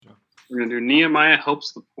We're going to do Nehemiah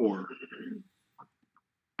helps the poor.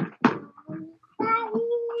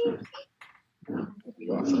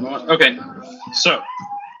 Okay, so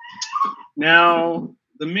now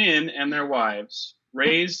the men and their wives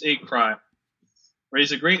raised a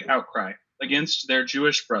great outcry against their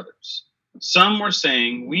Jewish brothers. Some were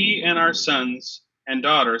saying, "We and our sons and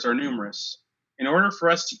daughters are numerous. In order for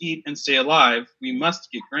us to eat and stay alive, we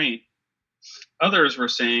must get grain." Others were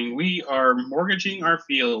saying, "We are mortgaging our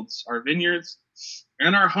fields, our vineyards,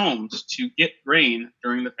 and our homes to get grain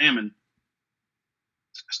during the famine."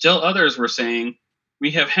 Still others were saying, "We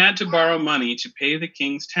have had to borrow money to pay the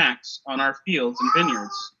king's tax on our fields and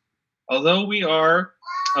vineyards. Although we are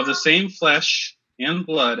of the same flesh and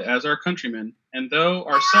blood as our countrymen, and though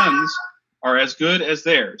our sons are as good as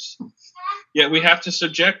theirs, yet we have to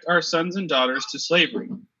subject our sons and daughters to slavery.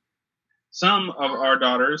 Some of our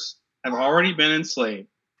daughters have already been enslaved,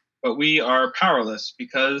 but we are powerless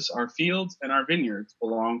because our fields and our vineyards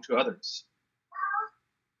belong to others."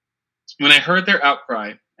 When I heard their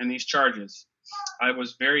outcry and these charges, I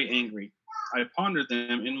was very angry. I pondered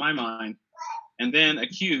them in my mind and then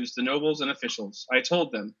accused the nobles and officials. I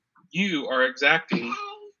told them, "You are exacting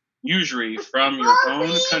usury from your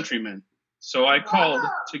own countrymen." So I called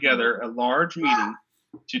together a large meeting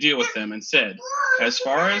to deal with them and said, "As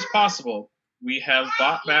far as possible, we have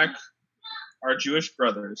bought back our Jewish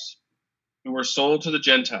brothers who were sold to the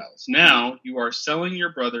Gentiles. Now you are selling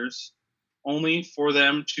your brothers only for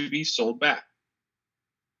them to be sold back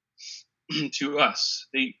to us."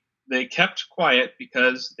 They kept quiet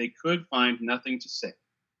because they could find nothing to say.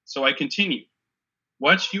 So I continued,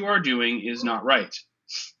 "What you are doing is not right.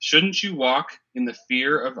 Shouldn't you walk in the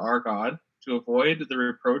fear of our God to avoid the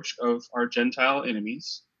reproach of our Gentile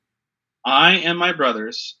enemies? I and my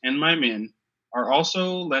brothers and my men are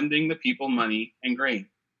also lending the people money and grain.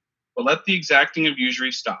 But let the exacting of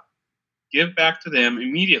usury stop. Give back to them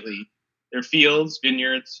immediately their fields,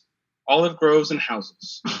 vineyards, olive groves, and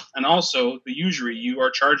houses, and also the usury you are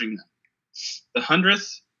charging them, the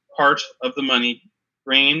 100th part of the money,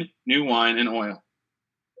 grain, new wine, and oil."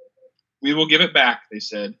 "We will give it back," they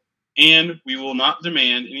said, "and we will not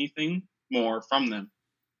demand anything more from them.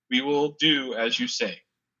 We will do as you say."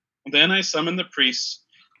 Then I summoned the priests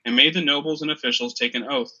and made the nobles and officials take an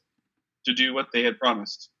oath to do what they had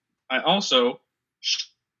promised. I also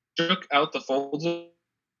shook out the folds of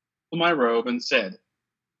my robe and said,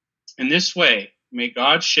 "In this way may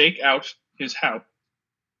God shake out his house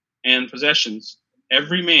and possessions,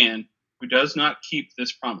 every man who does not keep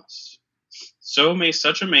this promise. So may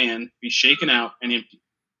such a man be shaken out and empty."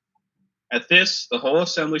 At this, the whole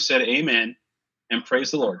assembly said, "Amen," and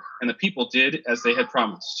praised the Lord. And the people did as they had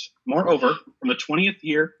promised. Moreover, from the 20th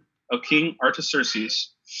year of King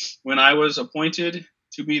Artaxerxes, when I was appointed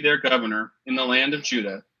to be their governor in the land of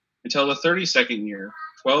Judah, until the 32nd year,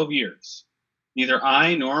 12 years, neither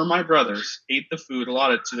I nor my brothers ate the food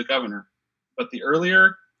allotted to the governor, but the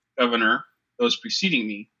earlier governor, those preceding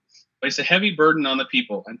me, placed a heavy burden on the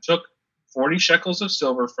people and took 40 shekels of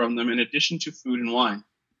silver from them in addition to food and wine.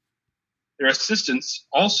 Their assistants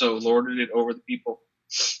also lorded it over the people.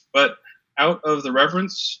 But out of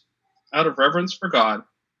reverence for God,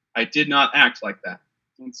 I did not act like that.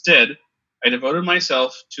 Instead, I devoted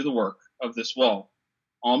myself to the work of this wall.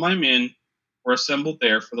 All my men were assembled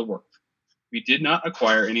there for the work. We did not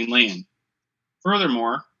acquire any land.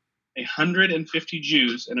 Furthermore, 150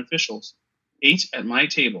 Jews and officials ate at my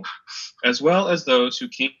table, as well as those who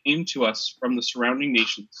came to us from the surrounding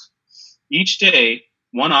nations. Each day,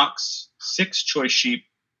 1 ox, 6 choice sheep,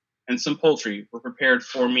 and some poultry were prepared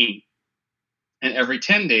for me. And every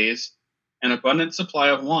 10 days, an abundant supply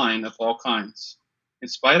of wine of all kinds. In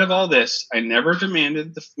spite of all this, I never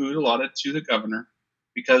demanded the food allotted to the governor,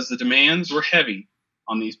 because the demands were heavy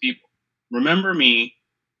on these people. Remember me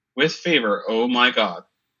with favor, O my God,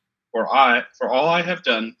 for all I have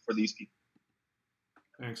done for these people.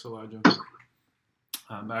 Thanks, Elijah.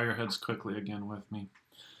 Bow your heads quickly again with me.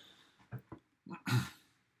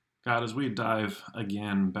 God, as we dive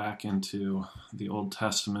again back into the Old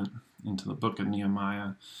Testament, into the book of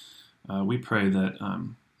Nehemiah, we pray that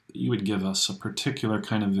you would give us a particular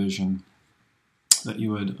kind of vision, that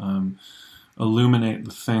you would illuminate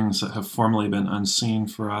the things that have formerly been unseen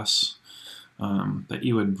for us, that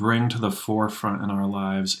you would bring to the forefront in our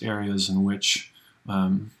lives areas in which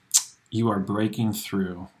you are breaking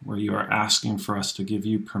through, where you are asking for us to give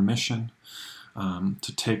you permission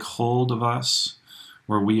to take hold of us,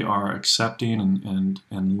 where we are accepting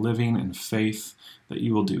and living in faith that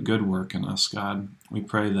you will do good work in us, God. We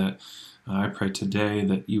pray that, I pray today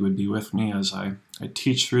that you would be with me as I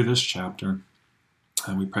teach through this chapter.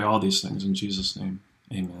 And we pray all these things in Jesus' name.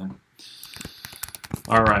 Amen.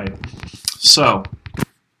 All right. So,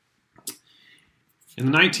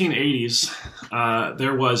 in the 1980s,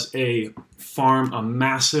 there was a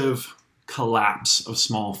massive collapse of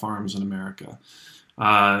small farms in America.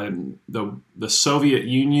 The Soviet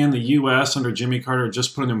Union, the U.S. under Jimmy Carter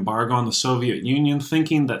just put an embargo on the Soviet Union,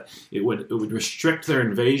 thinking that it would restrict their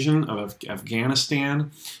invasion of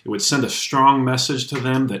Afghanistan. It would send a strong message to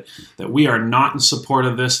them that we are not in support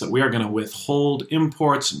of this, that we are going to withhold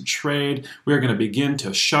imports and trade. We are going to begin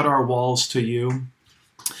to shut our walls to you.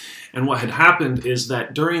 And what had happened is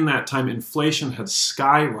that during that time, inflation had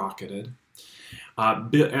skyrocketed,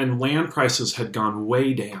 and land prices had gone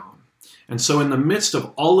way down. And so in the midst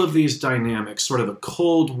of all of these dynamics, sort of the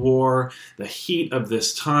Cold War, the heat of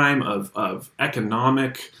this time of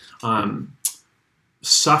economic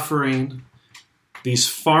suffering, these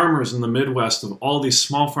farmers in the Midwest of all these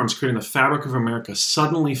small farms creating the fabric of America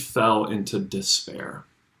suddenly fell into despair.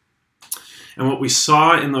 And what we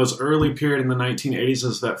saw in those early period in the 1980s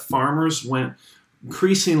is that farmers went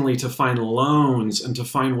increasingly to find loans and to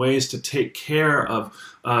find ways to take care of,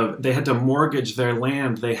 they had to mortgage their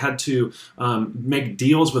land. They had to make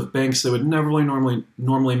deals with banks they would never really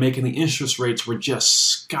normally make, and the interest rates were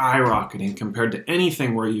just skyrocketing compared to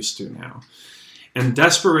anything we're used to now. And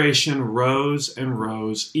desperation rose and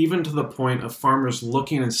rose, even to the point of farmers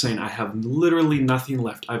looking and saying, I have literally nothing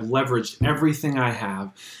left. I've leveraged everything I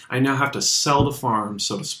have. I now have to sell the farm,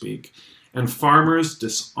 so to speak. And farmers,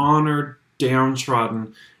 dishonored,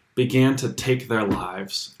 downtrodden, began to take their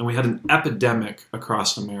lives. And we had an epidemic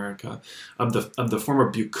across America of the former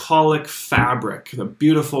bucolic fabric, the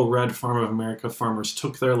beautiful red farm of America. Farmers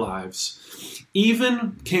took their lives.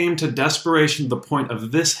 Even came to desperation to the point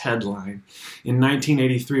of this headline in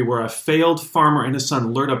 1983, where a failed farmer and his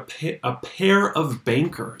son lured a pair of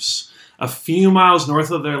bankers a few miles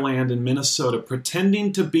north of their land in Minnesota,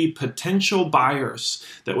 pretending to be potential buyers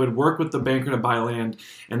that would work with the banker to buy land,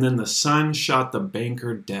 and then the son shot the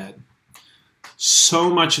banker dead.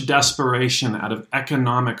 So much desperation out of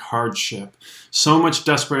economic hardship, so much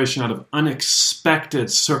desperation out of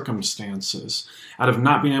unexpected circumstances, out of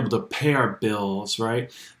not being able to pay our bills,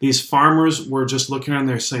 right? These farmers were just looking around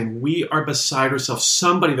there saying, we are beside ourselves.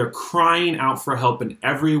 They're crying out for help in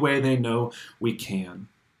every way they know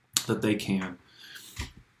that they can.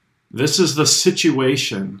 This is the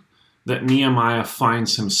situation that Nehemiah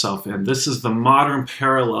finds himself in. This is the modern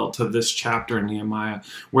parallel to this chapter in Nehemiah,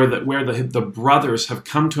 where the brothers have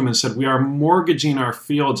come to him and said, we are mortgaging our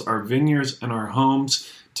fields, our vineyards, and our homes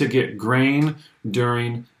to get grain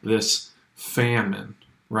during this famine,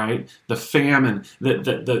 right? The famine,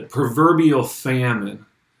 the proverbial famine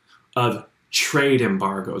of trade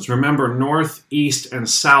embargoes. Remember, North, East, and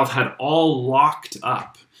South had all locked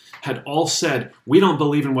up, had all said, we don't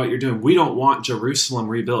believe in what you're doing. We don't want Jerusalem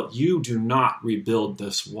rebuilt. You do not rebuild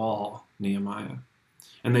this wall, Nehemiah.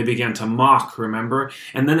 And they began to mock, remember?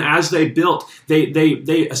 And then as they built, they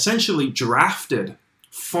essentially drafted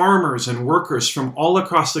farmers and workers from all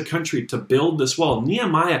across the country to build this wall.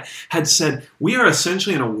 Nehemiah had said, we are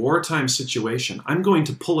essentially in a wartime situation. I'm going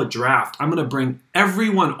to pull a draft. I'm going to bring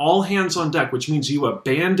everyone, all hands on deck, which means you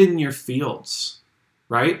abandon your fields.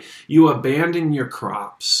 Right? You abandon your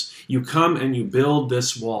crops. You come and you build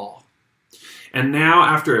this wall. And now,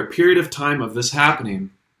 after a period of time of this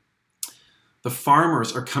happening, the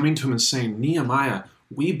farmers are coming to him and saying, Nehemiah,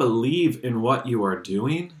 we believe in what you are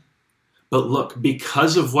doing, but look,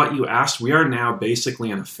 because of what you asked, we are now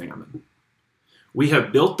basically in a famine. We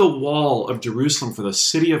have built the wall of Jerusalem for the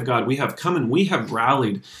city of God. We have come and we have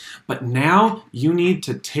rallied. But now you need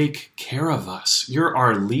to take care of us. You're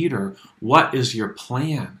our leader. What is your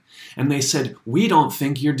plan? And they said, we don't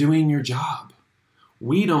think you're doing your job.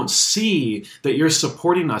 We don't see that you're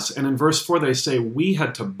supporting us. And in verse 4, they say, we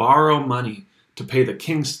had to borrow money to pay the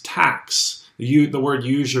king's tax. The word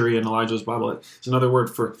usury in Elijah's Bible is another word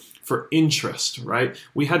for interest, right?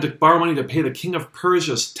 We had to borrow money to pay the king of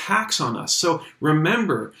Persia's tax on us. So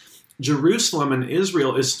remember, Jerusalem and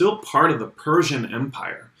Israel is still part of the Persian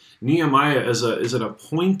Empire. Nehemiah is an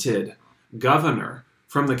appointed governor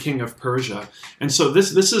from the king of Persia. And so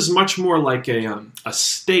this is much more like a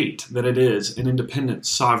state than it is an independent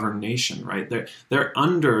sovereign nation, right? They're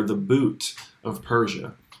under the boot of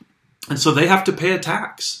Persia. And so they have to pay a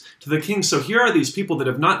tax to the king. So here are these people that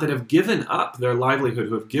have given up their livelihood,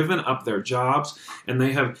 who have given up their jobs, and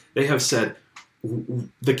they have said,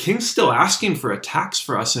 the king's still asking for a tax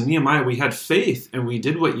for us. And Nehemiah, we had faith and we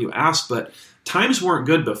did what you asked, but times weren't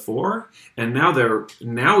good before, and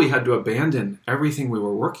now we had to abandon everything we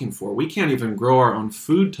were working for. We can't even grow our own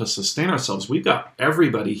food to sustain ourselves. We've got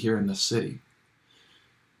everybody here in the city.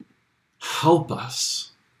 Help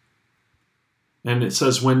us. And it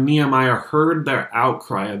says, when Nehemiah heard their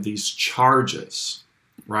outcry of these charges,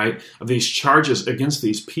 right, of these charges against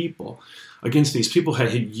these people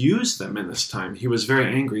had used them in this time, he was very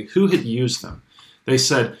angry. Who had used them? They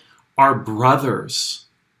said, our brothers,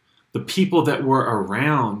 the people that were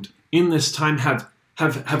around in this time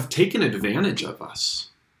have taken advantage of us.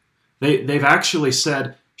 They've actually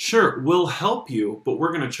said, sure, we'll help you, but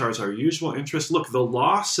we're going to charge our usual interest. Look, the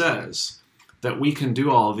law says that we can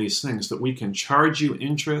do all of these things, that we can charge you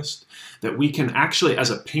interest, that we can actually,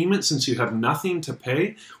 as a payment, since you have nothing to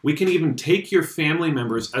pay, we can even take your family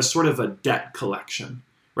members as sort of a debt collection,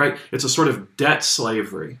 right? It's a sort of debt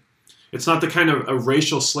slavery. It's not the kind of a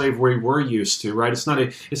racial slavery we're used to, right? It's not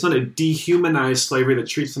a dehumanized slavery that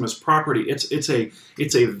treats them as property. It's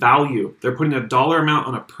a value. They're putting a dollar amount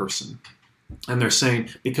on a person. And they're saying,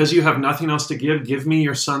 because you have nothing else to give me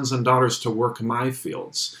your sons and daughters to work my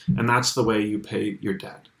fields. And that's the way you pay your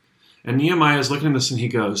debt. And Nehemiah is looking at this and he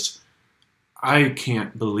goes, I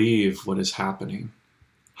can't believe what is happening.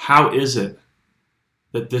 How is it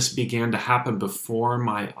that this began to happen before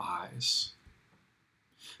my eyes?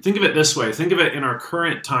 Think of it this way. Think of it in our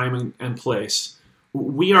current time and place.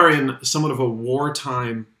 We are in somewhat of a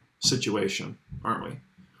wartime situation, aren't we?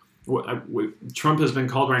 Trump has been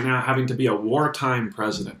called right now having to be a wartime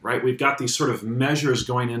president, right? We've got these sort of measures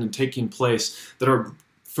going in and taking place that are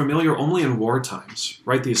familiar only in war times,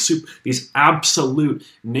 right? These absolute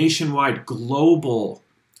nationwide global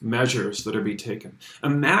measures that are being taken.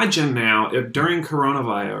 Imagine now if during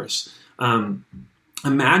coronavirus,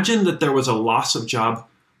 imagine that there was a loss of job,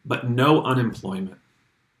 but no unemployment,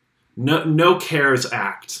 no CARES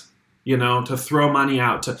Act, to throw money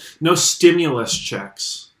out, no stimulus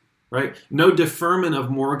checks. Right? No deferment of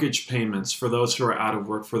mortgage payments for those who are out of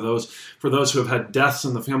work, for those who have had deaths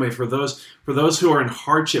in the family, for those who are in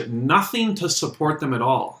hardship, nothing to support them at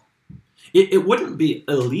all. It wouldn't be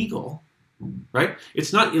illegal, right?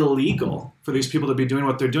 It's not illegal for these people to be doing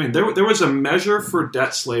what they're doing. There was a measure for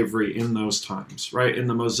debt slavery in those times, right? In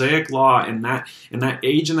the Mosaic Law, in that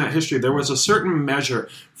age, in that history, there was a certain measure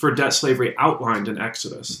for debt slavery outlined in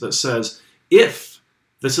Exodus that says, if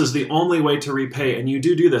this is the only way to repay, and you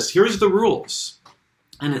do this, here's the rules.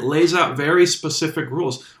 And it lays out very specific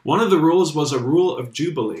rules. One of the rules was a rule of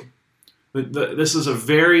Jubilee. This is a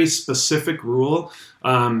very specific rule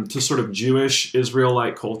to sort of Jewish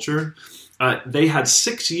Israelite culture. They had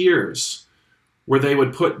 6 years where they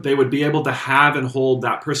would be able to have and hold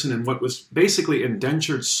that person in what was basically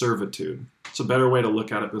indentured servitude. It's a better way to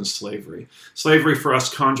look at it than slavery. Slavery for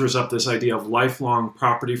us conjures up this idea of lifelong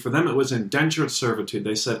property. For them, it was indentured servitude.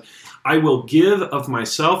 They said, I will give of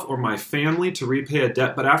myself or my family to repay a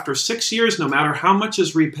debt, but after 6 years, no matter how much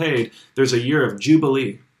is repaid, there's a year of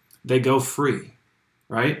Jubilee. They go free,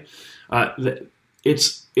 right?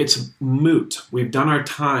 It's moot. We've done our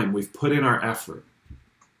time. We've put in our effort.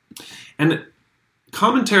 And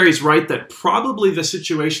commentaries write that probably the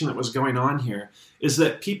situation that was going on here is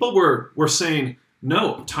that people were saying,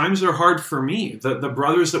 no, times are hard for me. The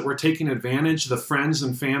brothers that were taking advantage, the friends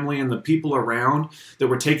and family and the people around that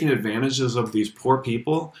were taking advantages of these poor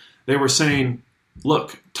people, they were saying,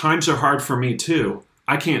 look, times are hard for me too.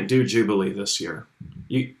 I can't do Jubilee this year.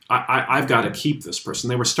 I've got to keep this person.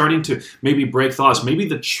 They were starting to maybe break the laws. Maybe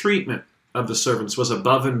the treatment of the servants was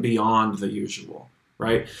above and beyond the usual.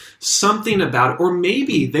 Right? Something about it. Or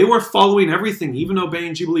maybe they were following everything, even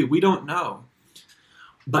obeying Jubilee. We don't know.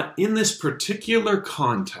 But in this particular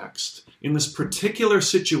context, in this particular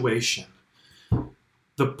situation,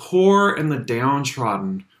 the poor and the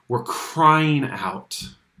downtrodden were crying out.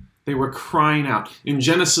 They were crying out. In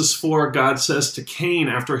Genesis 4, God says to Cain,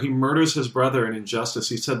 after he murders his brother in injustice,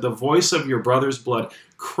 he said, the voice of your brother's blood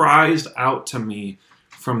cries out to me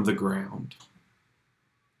from the ground.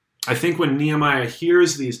 I think when Nehemiah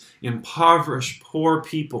hears these impoverished, poor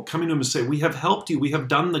people coming to him and say, we have helped you, we have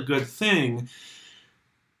done the good thing,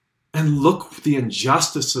 and look the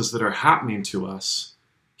injustices that are happening to us,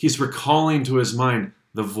 he's recalling to his mind,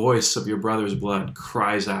 the voice of your brother's blood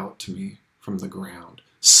cries out to me from the ground.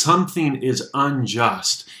 Something is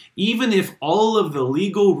unjust. Even if all of the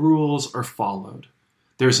legal rules are followed,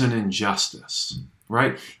 there's an injustice.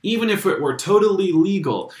 Right? Even if it were totally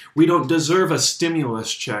legal, we don't deserve a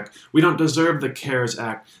stimulus check. We don't deserve the CARES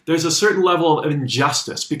Act. There's a certain level of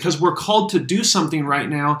injustice because we're called to do something right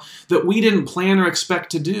now that we didn't plan or expect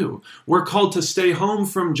to do. We're called to stay home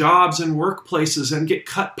from jobs and workplaces and get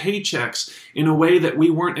cut paychecks in a way that we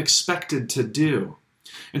weren't expected to do.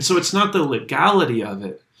 And so it's not the legality of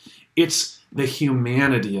it. It's the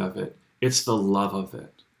humanity of it. It's the love of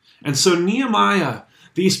it. And so Nehemiah,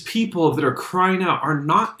 these people that are crying out are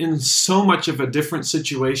not in so much of a different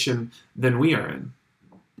situation than we are in.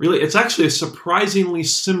 Really, it's actually a surprisingly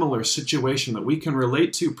similar situation that we can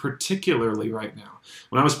relate to, particularly right now.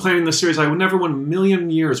 When I was planning this series, I would never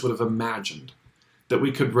 1,000,000 years would have imagined that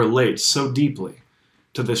we could relate so deeply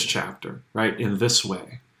to this chapter, right, in this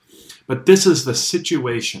way. But this is the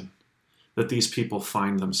situation that these people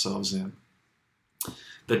find themselves in.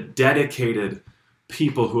 The dedicated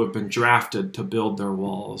people who have been drafted to build their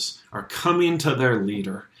walls are coming to their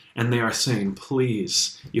leader, and they are saying,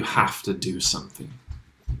 please, you have to do something.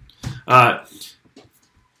 And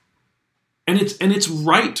it's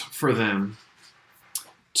right for them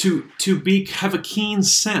to have a keen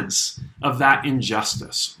sense of that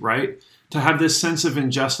injustice, right? To have this sense of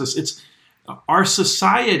injustice. Our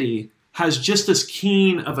society has just as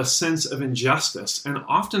keen of a sense of injustice, and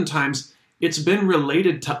oftentimes it's been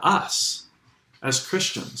related to us as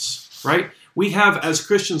Christians, right? We have, as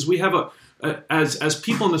Christians, we have as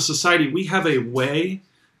people in the society, we have a way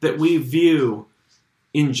that we view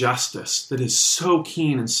injustice that is so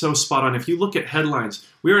keen and so spot on. If you look at headlines,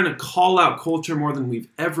 we're in a call-out culture more than we've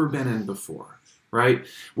ever been in before, right?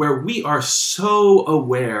 Where we are so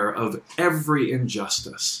aware of every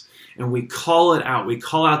injustice, and we call it out. We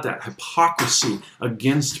call out that hypocrisy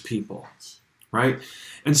against people, right?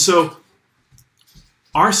 And so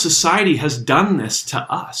our society has done this to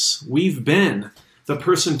us. We've been the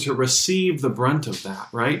person to receive the brunt of that,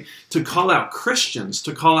 right? To call out Christians,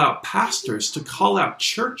 to call out pastors, to call out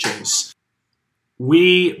churches.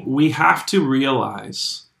 We have to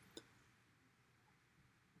realize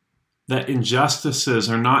that injustices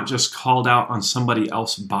are not just called out on somebody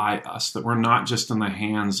else by us, that we're not just in the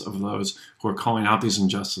hands of those who are calling out these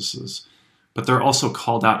injustices, but they're also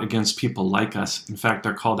called out against people like us. In fact,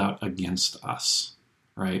 they're called out against us,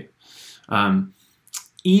 right?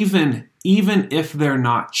 Even if they're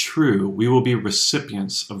not true, we will be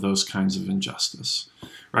recipients of those kinds of injustice,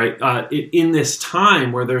 right? In this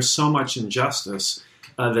time where there's so much injustice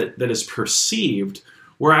that is perceived,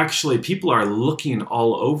 people are looking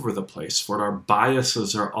all over the place for it. Our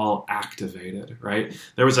biases are all activated, right?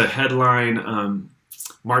 There was a headline,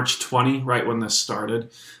 March 20, right when this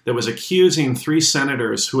started, that was accusing 3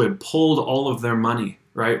 senators who had pulled all of their money,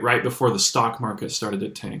 right before the stock market started to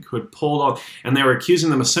tank, who had pulled all, and they were accusing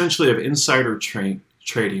them essentially of insider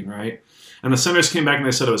trading, right? And the senators came back and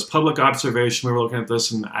they said it was public observation. We were looking at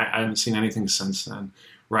this, and I haven't seen anything since then,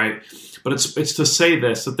 right? But it's to say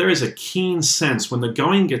this, that there is a keen sense when the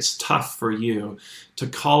going gets tough for you to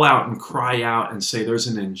call out and cry out and say there's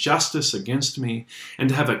an injustice against me, and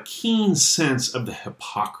to have a keen sense of the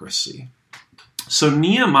hypocrisy. So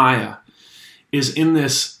Nehemiah is in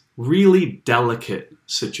this really delicate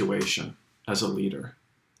situation as a leader.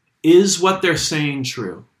 Is what they're saying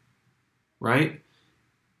true, right?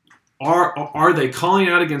 Are they calling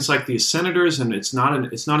out against like these senators and it's not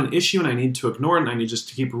an issue and I need to ignore it and I need just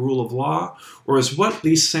to keep a rule of law? Or is what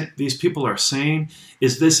these people are saying,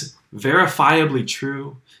 is this verifiably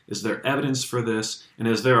true? Is there evidence for this? And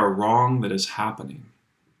is there a wrong that is happening?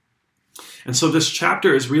 And so this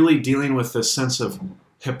chapter is really dealing with this sense of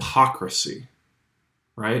hypocrisy,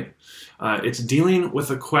 right? It's dealing with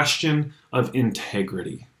a question of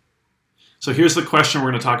integrity. So here's the question we're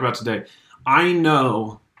going to talk about today. I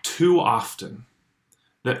know too often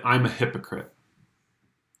that I'm a hypocrite.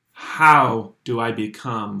 How do I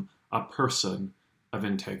become a person of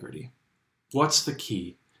integrity? What's the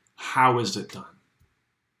key? How is it done?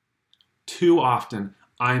 Too often,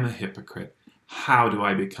 I'm a hypocrite. How do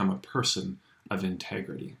I become a person of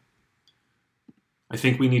integrity? I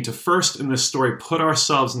think we need to first in this story put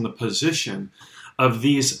ourselves in the position of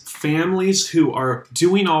these families who are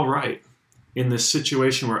doing all right in this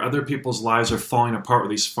situation where other people's lives are falling apart, where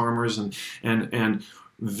these farmers and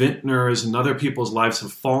vintners and other people's lives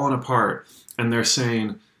have fallen apart, and they're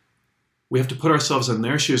saying, we have to put ourselves in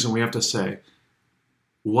their shoes and we have to say,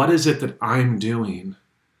 what is it that I'm doing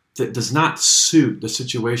that does not suit the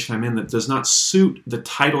situation I'm in, that does not suit the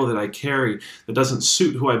title that I carry, that doesn't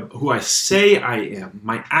suit who I say I am?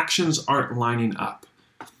 My actions aren't lining up.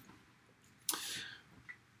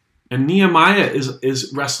 And Nehemiah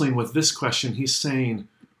is wrestling with this question. He's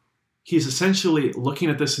essentially looking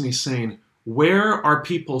at this and he's saying, where are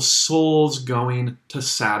people's souls going to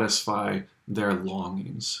satisfy their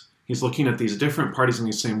longings? He's looking at these different parties and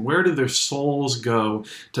he's saying, where do their souls go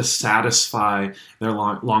to satisfy their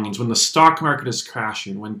longings? When the stock market is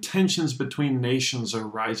crashing, when tensions between nations are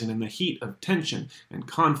rising in the heat of tension and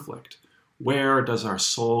conflict, where does our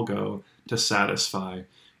soul go to satisfy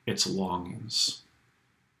its longings?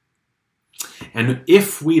 And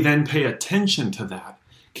if we then pay attention to that,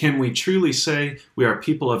 Can we truly say we are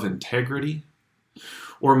people of integrity?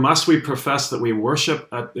 Or must we profess that we worship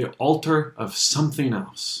at the altar of something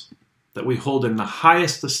else, that we hold in the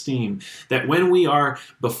highest esteem, that when we are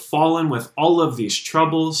befallen with all of these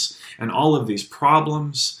troubles and all of these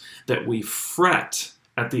problems, that we fret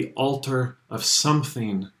at the altar of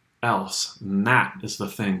something else? And that is the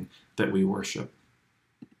thing that we worship.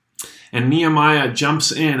 And Nehemiah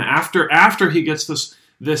jumps in after he gets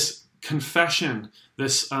this confession,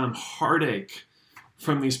 this heartache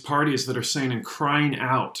from these parties that are saying and crying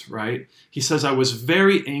out, right? He says, I was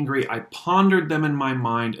very angry. I pondered them in my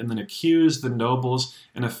mind and then accused the nobles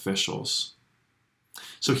and officials.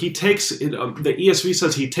 So he takes, the ESV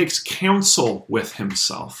says he takes counsel with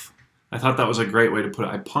himself. I thought that was a great way to put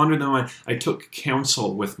it. I pondered them. I took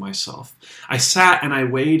counsel with myself. I sat and I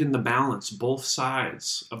weighed in the balance both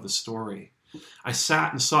sides of the story. I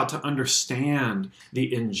sat and sought to understand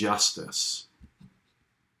the injustice.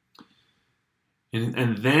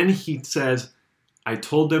 And then he says, I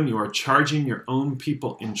told them you are charging your own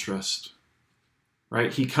people interest.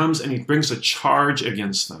 Right? He comes and he brings a charge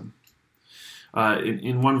against them.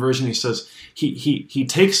 In one version, he says he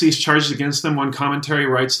takes these charges against them. One commentary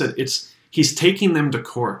writes that he's taking them to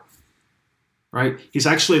court. Right? He's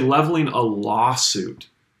actually leveling a lawsuit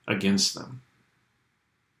against them.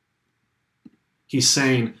 He's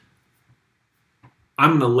saying, I'm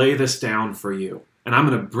going to lay this down for you. And I'm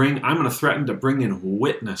going to threaten to bring in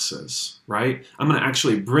witnesses, right? I'm going to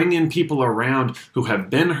actually bring in people around who have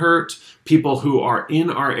been hurt, people who are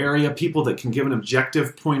in our area, people that can give an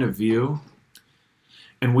objective point of view.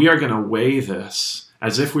 And we are going to weigh this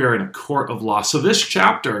as if we are in a court of law. So this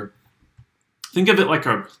chapter, think of it like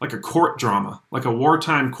a court drama, like a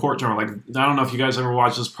wartime court drama. Like, I don't know if you guys ever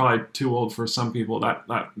watched this, probably too old for some people,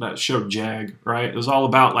 that show JAG, right? It was all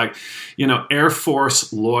about Air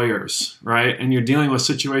Force lawyers, right? And you're dealing with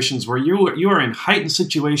situations where you are in heightened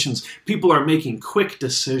situations. People are making quick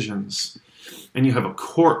decisions, and you have a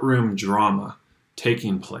courtroom drama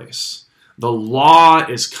taking place. The law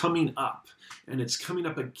is coming up, and it's coming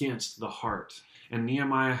up against the heart. And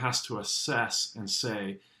Nehemiah has to assess and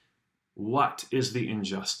say, what is the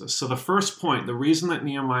injustice? So the first point, the reason that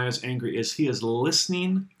Nehemiah is angry is he is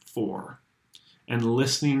listening for and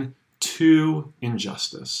listening to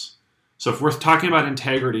injustice. So if we're talking about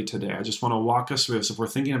integrity today, I just want to walk us through this. If we're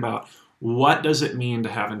thinking about what does it mean to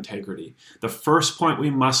have integrity, the first point we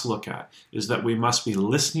must look at is that we must be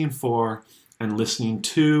listening for and listening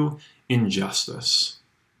to injustice.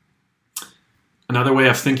 Another way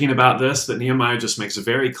of thinking about this that Nehemiah just makes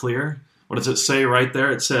very clear, what does it say right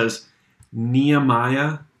there? It says,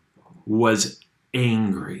 Nehemiah was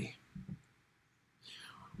angry.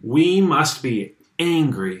 We must be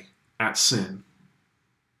angry at sin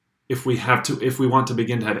if we want to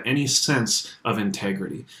begin to have any sense of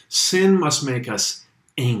integrity. Sin must make us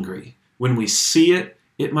angry. When we see it,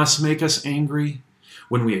 it must make us angry.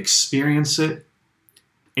 When we experience it,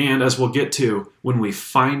 and as we'll get to, when we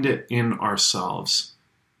find it in ourselves,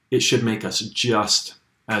 it should make us just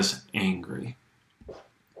as angry.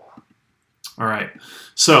 All right,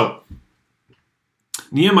 so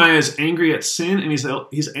Nehemiah is angry at sin, and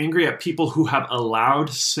he's angry at people who have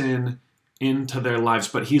allowed sin into their lives,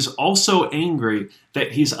 but he's also angry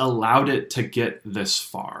that he's allowed it to get this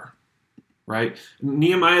far, right?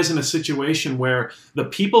 Nehemiah is in a situation where the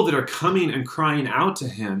people that are coming and crying out to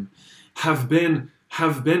him have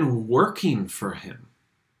been working for him,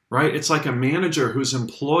 right? It's like a manager whose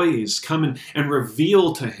employees come and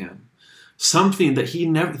reveal to him something that he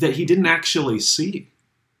didn't actually see.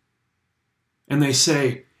 And they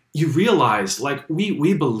say, you realize,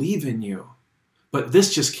 we believe in you, but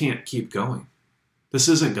this just can't keep going. This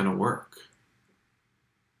isn't going to work.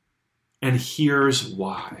 And here's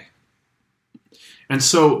why. And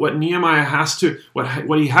so what Nehemiah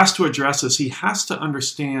what he has to address is he has to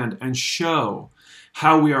understand and show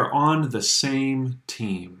how we are on the same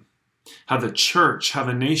team. How the church, how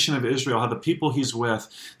the nation of Israel, how the people he's with,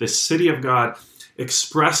 the city of God,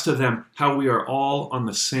 express to them how we are all on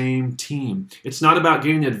the same team. It's not about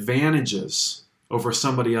getting advantages over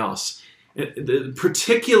somebody else.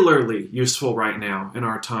 Particularly useful right now in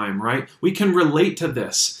our time, right? We can relate to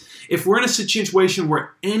this. If we're in a situation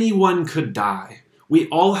where anyone could die, we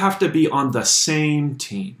all have to be on the same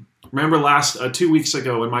team. Remember 2 weeks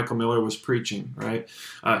ago when Michael Miller was preaching, right?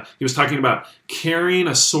 He was talking about carrying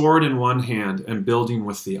a sword in one hand and building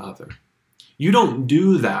with the other. You don't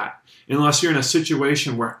do that unless you're in a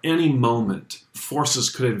situation where any moment forces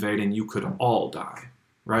could invade and you could all die,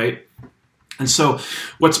 right? And so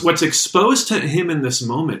what's exposed to him in this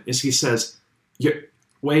moment is he says,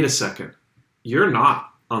 wait a second, you're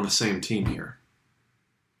not on the same team here.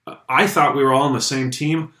 I thought we were all on the same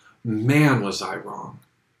team. Man, was I wrong.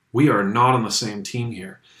 We are not on the same team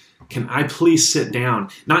here. Can I please sit down?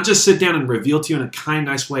 Not just sit down and reveal to you in a kind,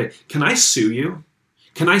 nice way. Can I sue you?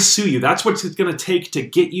 Can I sue you? That's what it's going to take to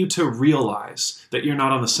get you to realize that you're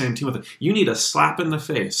not on the same team with it. You need a slap in the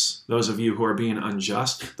face, those of you who are being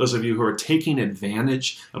unjust, those of you who are taking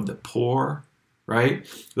advantage of the poor, right?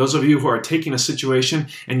 Those of you who are taking a situation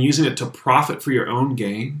and using it to profit for your own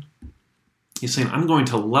gain. He's saying, I'm going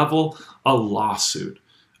to level a lawsuit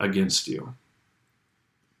against you.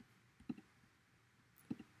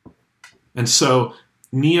 And so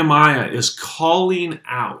Nehemiah is calling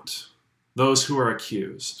out those who are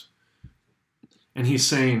accused. And he's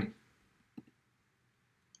saying,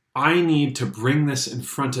 I need to bring this in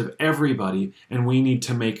front of everybody, and we need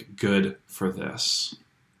to make good for this.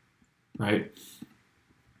 Right?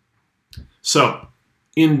 So,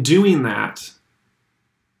 in doing that,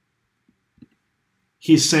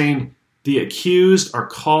 he's saying the accused are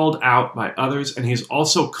called out by others, and he's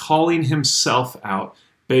also calling himself out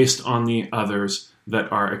based on the others that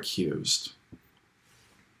are accused.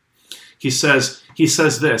 He says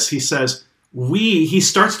this, he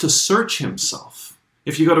starts to search himself.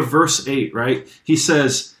 If you go to verse 8, right, he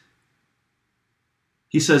says,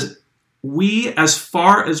 we, as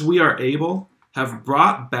far as we are able, have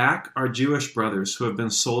brought back our Jewish brothers who have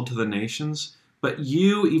been sold to the nations, but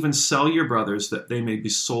you even sell your brothers that they may be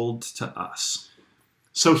sold to us.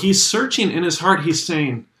 So he's searching in his heart, he's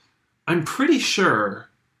saying, I'm pretty sure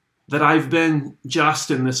that I've been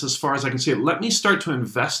just in this as far as I can see it. Let me start to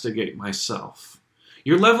investigate myself.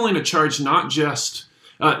 You're leveling a charge not just,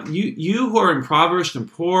 you who are impoverished and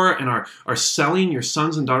poor and are selling your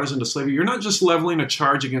sons and daughters into slavery, you're not just leveling a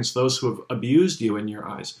charge against those who have abused you in your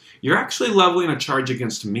eyes. You're actually leveling a charge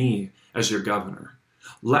against me as your governor.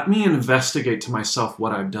 Let me investigate to myself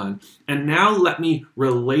what I've done. And now let me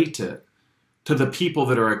relate it to the people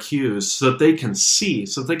that are accused so that they can see,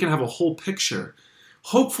 so that they can have a whole picture.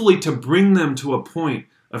 Hopefully to bring them to a point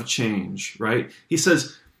of change, right? He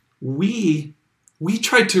says, we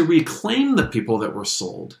tried to reclaim the people that were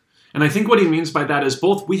sold. And I think what he means by that is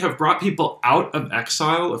both we have brought people out of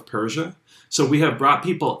exile of Persia. So we have brought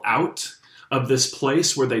people out of this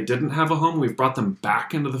place where they didn't have a home. We've brought them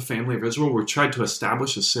back into the family of Israel. We've tried to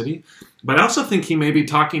establish a city. But I also think he may be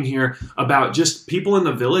talking here about just people in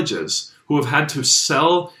the villages who have had to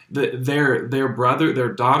sell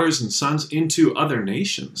their daughters and sons into other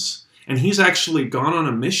nations. And he's actually gone on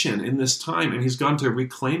a mission in this time, and he's gone to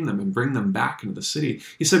reclaim them and bring them back into the city.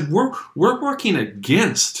 He said, we're working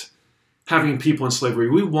against having people in slavery.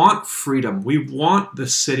 We want freedom. We want the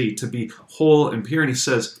city to be whole and pure. And he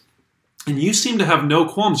says, and you seem to have no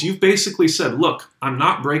qualms. You've basically said, look, I'm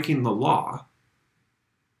not breaking the law.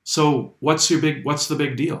 So what's the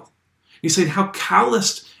big deal? He said, how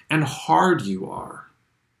calloused and hard you are.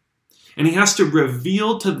 And he has to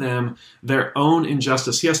reveal to them their own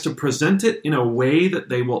injustice. He has to present it in a way that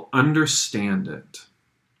they will understand it.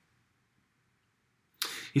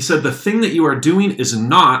 He said, the thing that you are doing is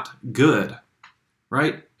not good,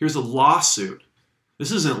 right? Here's a lawsuit.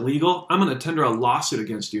 This isn't legal. I'm going to tender a lawsuit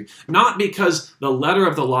against you. Not because the letter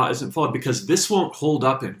of the law isn't followed, because this won't hold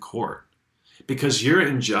up in court. Because your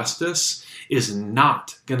injustice is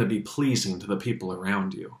not going to be pleasing to the people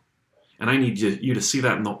around you. And I need you to see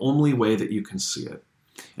that in the only way that you can see it.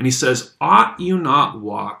 And he says, ought you not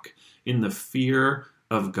walk in the fear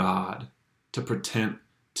of God to prevent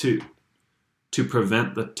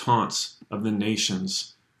the taunts of the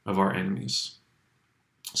nations of our enemies?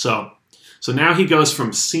 So now he goes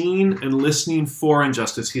from seeing and listening for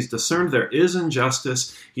injustice. He's discerned there is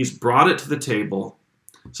injustice. He's brought it to the table.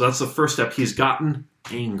 So that's the first step. He's gotten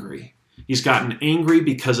angry. He's gotten angry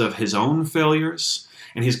because of his own failures,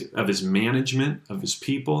 and of his management of his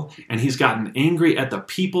people, and he's gotten angry at the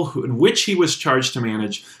people in which he was charged to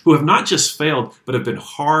manage, who have not just failed, but have been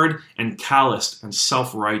hard and calloused and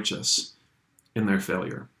self-righteous in their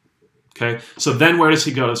failure. Okay, so then where does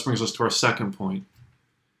he go? This brings us to our second point.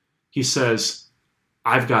 He says,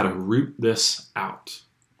 I've got to root this out.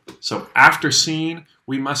 So after seeing,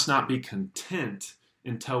 we must not be content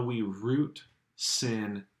until we root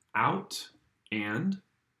sin out and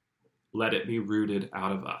let it be rooted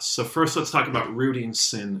out of us. So first, let's talk about rooting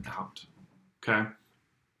sin out. Okay?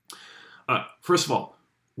 First of all,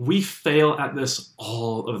 we fail at this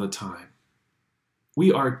all of the time.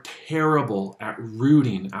 We are terrible at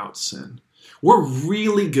rooting out sin. We're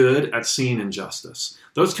really good at seeing injustice.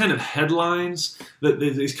 Those kind of headlines,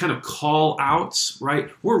 these kind of call outs, right?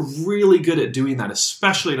 We're really good at doing that,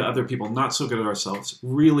 especially to other people, not so good at ourselves,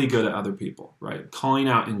 really good at other people, right? Calling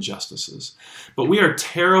out injustices. But we are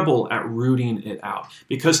terrible at rooting it out,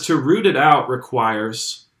 because to root it out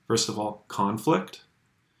requires, first of all, conflict.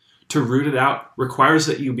 To root it out requires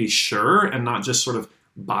that you be sure and not just sort of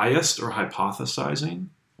biased or hypothesizing,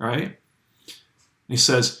 right? He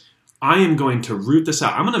says, I am going to root this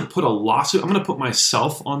out. I'm going to put a lawsuit. I'm going to put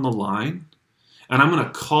myself on the line, and I'm going to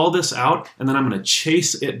call this out, and then I'm going to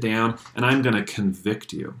chase it down, and I'm going to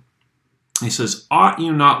convict you. He says, ought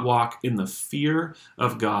you not walk in the fear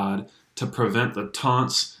of God to prevent the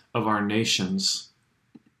taunts of our nations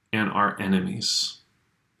and our enemies?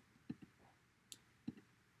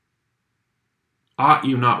 Ought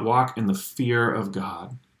you not walk in the fear of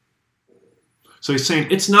God? So he's saying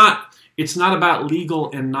it's not about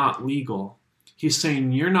legal and not legal. He's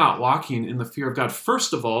saying you're not walking in the fear of God.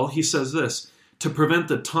 First of all, he says this, to prevent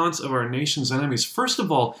the taunts of our nation's enemies. First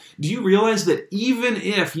of all, do you realize that even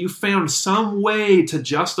if you found some way to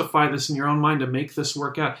justify this in your own mind to make this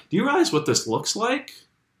work out, do you realize what this looks like?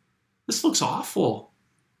 This looks awful,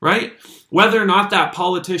 right? Whether or not that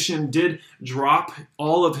politician did drop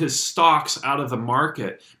all of his stocks out of the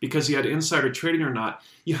market because he had insider trading or not,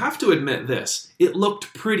 you have to admit this. It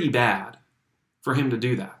looked pretty bad for him to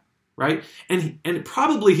do that, right? And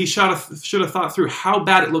probably he should have thought through how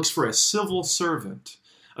bad it looks for a civil servant,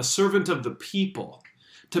 a servant of the people,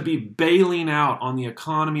 to be bailing out on the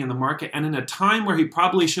economy and the market, and in a time where he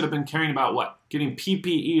probably should have been caring about what? Getting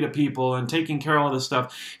PPE to people and taking care of all this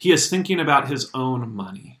stuff. He is thinking about his own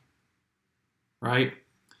money, right?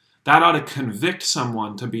 That ought to convict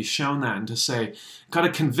someone to be shown that and to say, got to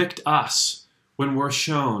convict us when we're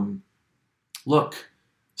shown, look,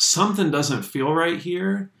 something doesn't feel right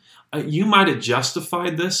here. You might have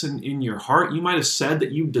justified this in your heart. You might have said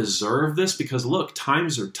that you deserve this because, look,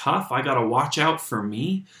 times are tough. I got to watch out for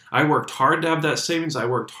me. I worked hard to have that savings. I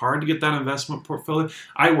worked hard to get that investment portfolio.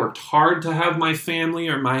 I worked hard to have my family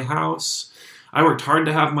or my house. I worked hard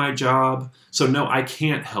to have my job. So no, I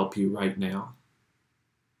can't help you right now.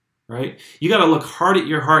 Right? You got to look hard at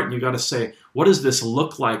your heart and you got to say, what does this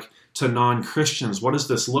look like to non-Christians? What does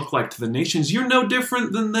this look like to the nations? You're no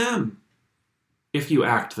different than them if you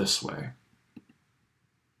act this way.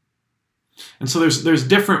 And so there's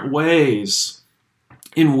different ways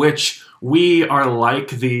in which we are like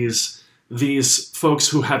these folks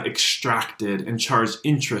who have extracted and charged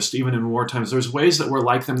interest even in war times. There's ways that we're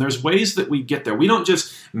like them. There's ways that we get there. We don't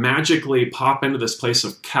just magically pop into this place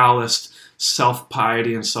of calloused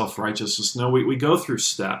self-piety and self-righteousness. No, we go through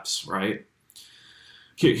steps, right?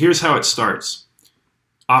 Here's how it starts.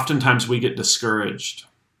 Oftentimes we get discouraged.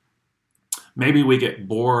 Maybe we get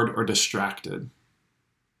bored or distracted.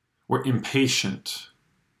 We're impatient.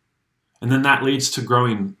 And then that leads to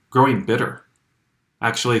growing bitter.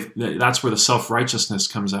 Actually, that's where the self-righteousness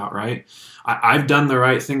comes out, right? I've done the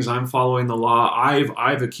right things. I'm following the law.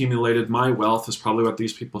 I've accumulated my wealth, is probably what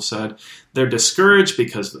these people said. They're discouraged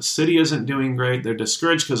because the city isn't doing great. They're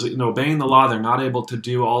discouraged because in obeying the law, they're not able to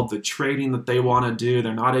do all the trading that they want to do.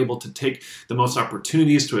 They're not able to take the most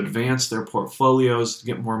opportunities to advance their portfolios, to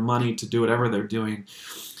get more money, to do whatever they're doing.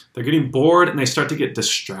 They're getting bored and they start to get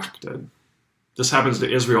distracted. This happens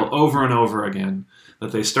to Israel over and over again,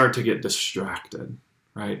 that they start to get distracted.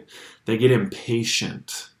 Right? They get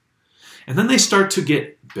impatient. And then they start to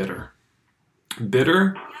get bitter.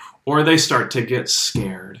 Bitter, or they start to get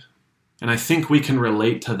scared. And I think we can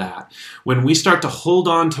relate to that. When we start to hold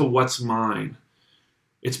on to what's mine,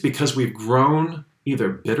 it's because we've grown either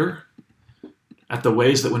bitter at the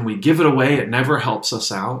ways that when we give it away, it never helps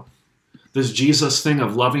us out. This Jesus thing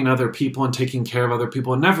of loving other people and taking care of other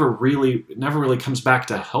people, it never really comes back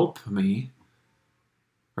to help me.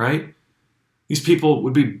 Right? These people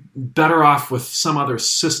would be better off with some other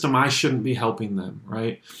system. I shouldn't be helping them,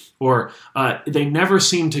 right? Or they never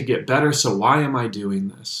seem to get better, so why am I doing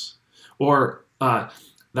this? Or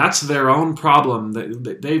that's their own problem.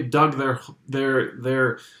 They've dug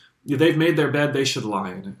they've made their bed, they should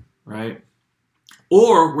lie in it, right?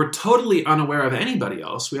 Or we're totally unaware of anybody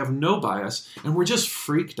else. We have no bias, and we're just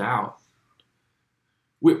freaked out.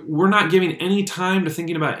 We're not giving any time to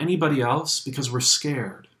thinking about anybody else because we're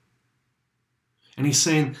scared. And he's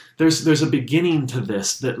saying there's a beginning to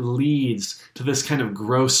this that leads to this kind of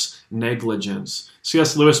gross negligence.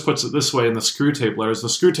 C.S. Lewis puts it this way in the Screwtape Letters. The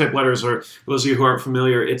Screwtape Letters are, for those of you who aren't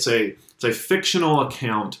familiar, it's a It's a fictional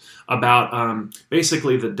account about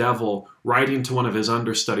basically the devil writing to one of his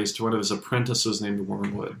understudies, to one of his apprentices named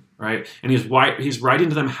Wormwood, right? And he's writing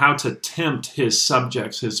to them how to tempt his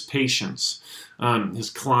subjects, his patients,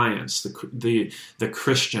 his clients, the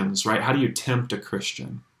Christians, right? How do you tempt a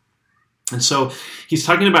Christian? And so he's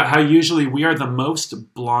talking about how usually we are the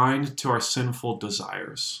most blind to our sinful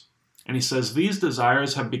desires. And he says these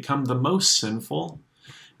desires have become the most sinful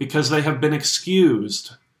because they have been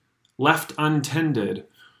excused, left untended,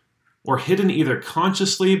 or hidden either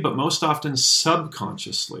consciously but most often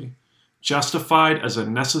subconsciously, justified as a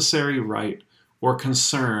necessary right or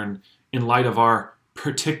concern in light of our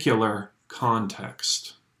particular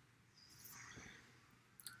context.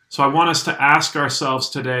 So I want us to ask ourselves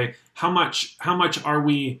today, how much are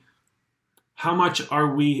we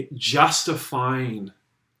justifying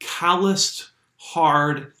calloused,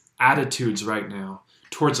 hard attitudes right now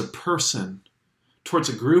towards a person, towards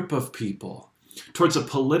a group of people, towards a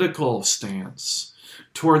political stance,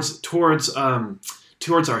 towards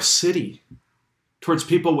our city, towards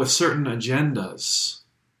people with certain agendas,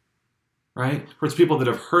 right? Towards people that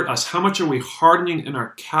have hurt us. How much are we hardening and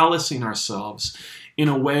are callousing ourselves in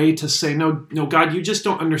a way to say, no, God, you just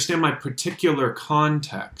don't understand my particular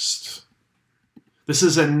context. This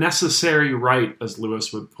is a necessary right, as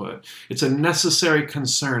Lewis would put. It's a necessary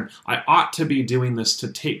concern. I ought to be doing this to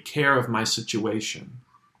take care of my situation.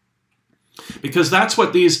 Because that's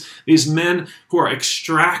what these men who are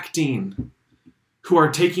extracting, who are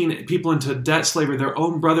taking people into debt slavery, their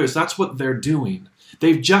own brothers, that's what they're doing.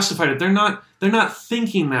 They've justified it. They're not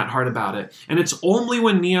thinking that hard about it. And it's only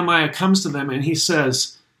when Nehemiah comes to them and he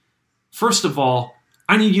says, first of all,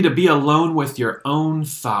 I need you to be alone with your own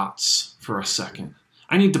thoughts for a second.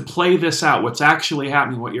 I need to play this out, what's actually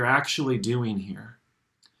happening, what you're actually doing here.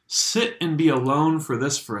 Sit and be alone for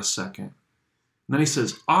this for a second. And then he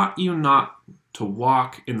says, ought you not to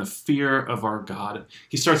walk in the fear of our God?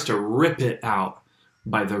 He starts to rip it out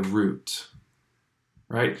by the root,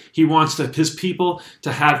 right? He wants his people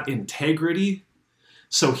to have integrity,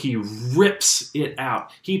 so he rips it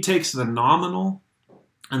out. He takes the nominal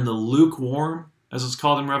and the lukewarm, as it's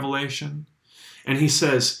called in Revelation, and he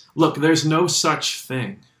says, look, there's no such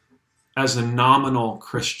thing as a nominal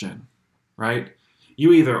Christian, right?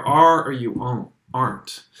 You either are or you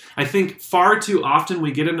aren't. I think far too often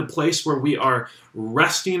we get in a place where we are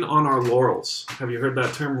resting on our laurels. Have you heard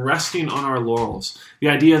that term, resting on our laurels? The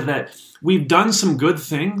idea that we've done some good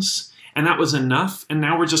things and that was enough, and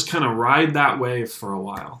now we're just kind of ride that wave for a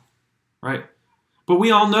while, right? But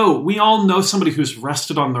we all know somebody who's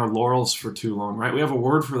rested on their laurels for too long, right? We have a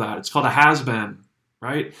word for that. It's called a has-been,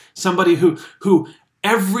 right? Somebody who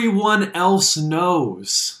everyone else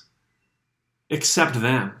knows except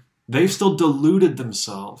them. They've still deluded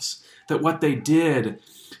themselves that what they did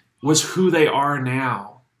was who they are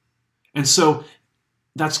now. And so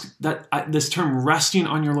this term, resting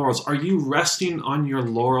on your laurels. Are you resting on your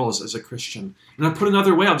laurels as a Christian? And I'll put it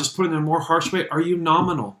another way. I'll just put it in a more harsh way. Are you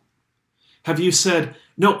nominal? Have you said,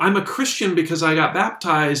 no, I'm a Christian because I got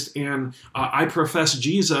baptized and I profess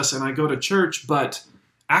Jesus and I go to church, but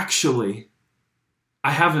actually,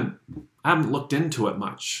 I haven't looked into it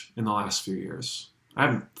much in the last few years. I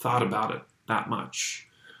haven't thought about it that much.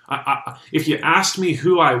 If you asked me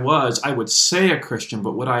who I was, I would say a Christian,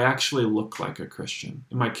 but would I actually look like a Christian?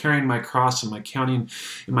 Am I carrying my cross? Am I counting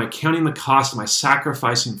the cost? Am I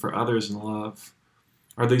sacrificing for others in love?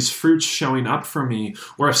 Are these fruits showing up for me?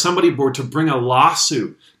 Or if somebody were to bring a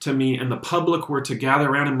lawsuit to me and the public were to gather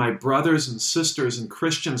around and my brothers and sisters and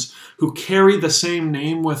Christians who carry the same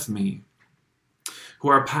name with me, who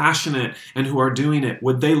are passionate and who are doing it,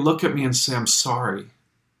 would they look at me and say, I'm sorry,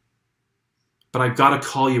 but I've got to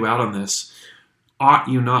call you out on this. Ought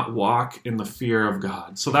you not walk in the fear of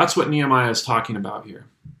God? So that's what Nehemiah is talking about here.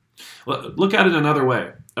 Look at it another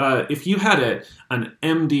way. If you had an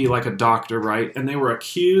MD, like a doctor, right, and they were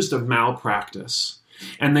accused of malpractice,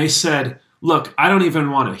 and they said, look, I don't even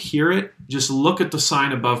want to hear it. Just look at the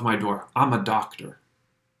sign above my door. I'm a doctor,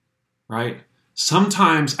 right?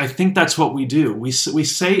 Sometimes I think that's what we do. We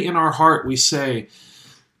say in our heart, we say,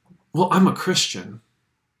 well, I'm a Christian.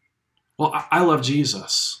 Well, I love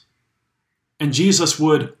Jesus. And Jesus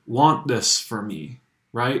would want this for me,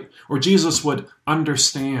 right? Or Jesus would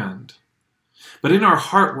understand. But in our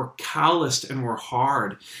heart, we're calloused and we're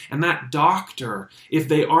hard. And that doctor, if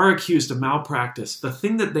they are accused of malpractice, the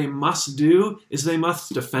thing that they must do is they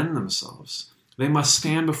must defend themselves. They must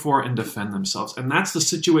stand before and defend themselves. And that's the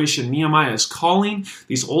situation Nehemiah is calling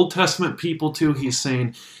these Old Testament people to. He's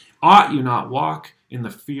saying, ought you not walk in the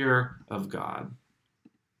fear of God?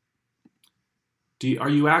 Are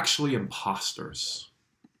you actually imposters?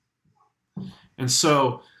 And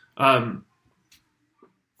so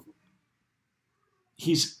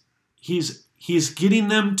he's getting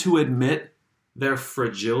them to admit their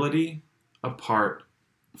fragility apart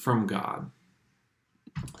from God.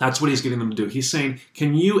 That's what he's getting them to do. He's saying,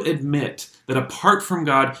 can you admit that apart from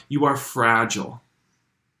God, you are fragile?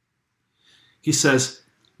 He says,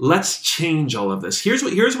 let's change all of this. Here's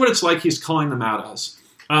what it's like he's calling them out as.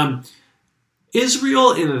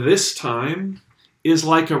 Israel in this time is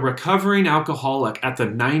like a recovering alcoholic at the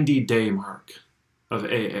 90-day mark of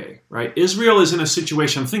AA, right? Israel is in a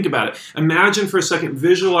situation, think about it. Imagine for a second,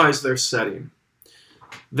 visualize their setting.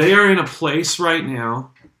 They are in a place right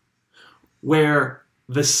now where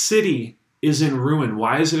the city is in ruin.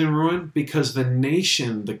 Why is it in ruin? Because the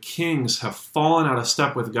nation, the kings, have fallen out of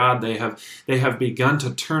step with God. They have begun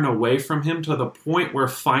to turn away from him to the point where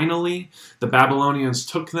finally the Babylonians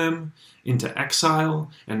took them into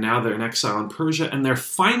exile, and now they're in exile in Persia, and they're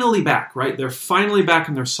finally back, right? They're finally back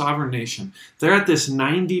in their sovereign nation. They're at this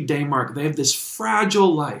 90-day mark. They have this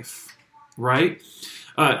fragile life, right?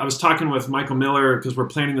 I was talking with Michael Miller because we're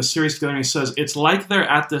planning the series together, and he says it's like they're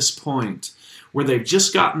at this point where they've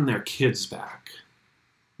just gotten their kids back,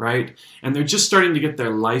 right? And they're just starting to get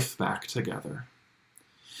their life back together.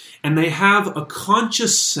 And they have a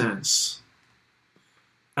conscious sense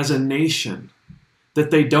as a nation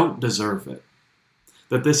that they don't deserve it,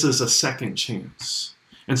 that this is a second chance.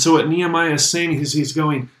 And so what Nehemiah is saying is he's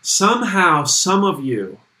going, somehow some of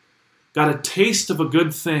you got a taste of a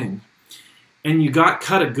good thing, and you got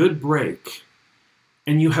cut a good break,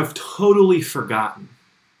 and you have totally forgotten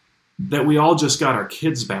that we all just got our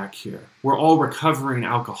kids back here. We're all recovering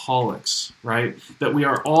alcoholics, right? That we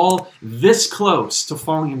are all this close to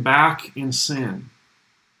falling back in sin,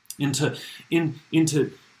 into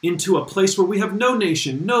a place where we have no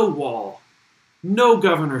nation, no wall, no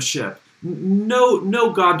governorship,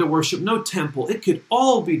 no God to worship, no temple. It could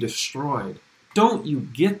all be destroyed. Don't you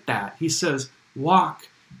get that? He says, walk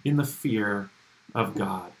in the fear of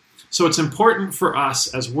God. So it's important for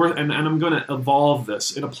us and I'm going to evolve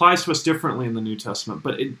this. It applies to us differently in the New Testament,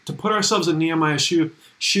 but to put ourselves in Nehemiah's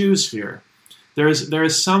shoes here, there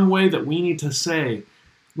is some way that we need to say,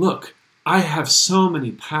 look, I have so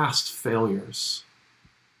many past failures,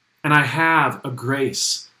 and I have a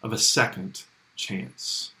grace of a second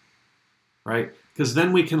chance, right? Because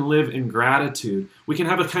then we can live in gratitude. We can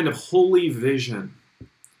have a kind of holy vision.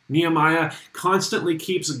 Nehemiah constantly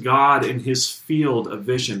keeps God in his field of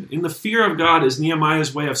vision. In the fear of God is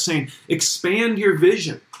Nehemiah's way of saying, expand your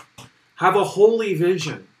vision. Have a holy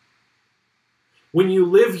vision. When you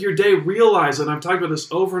live your day, realize, and I've talked about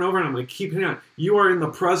this over and over, and I'm going to keep hitting on, you are in the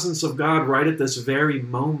presence of God right at this very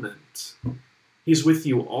moment. He's with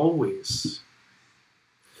you always.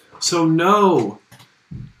 So know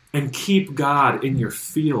and keep God in your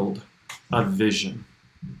field of vision.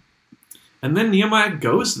 And then Nehemiah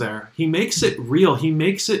goes there. He makes it real. He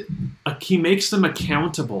makes them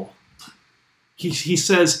accountable. He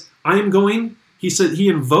says, he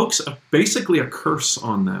invokes basically a curse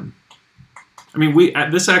on them. I mean,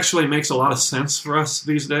 this actually makes a lot of sense for us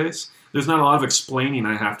these days. There's not a lot of explaining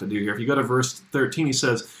I have to do here. If you go to verse 13, he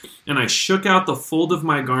says, and I shook out the fold of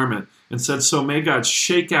my garment and said, so may God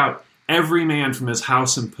shake out every man from his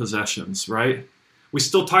house and possessions, right? We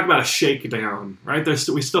still talk about a shakedown, right?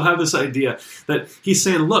 We still have this idea that he's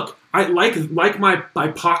saying, look, I like my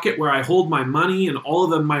pocket where I hold my money and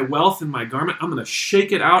all of my wealth in my garment, I'm going to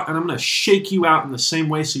shake it out, and I'm going to shake you out in the same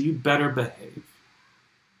way, so you better behave.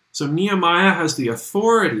 So Nehemiah has the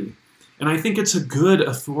authority, and I think it's a good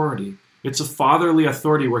authority. It's a fatherly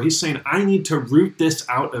authority where he's saying, I need to root this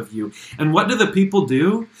out of you. And what do the people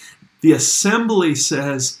do? The assembly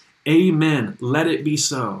says, amen, let it be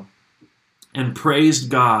so, and praised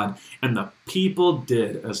God, and the people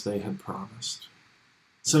did as they had promised.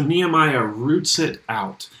 So Nehemiah roots it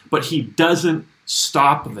out, but he doesn't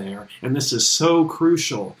stop there. And this is so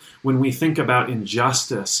crucial when we think about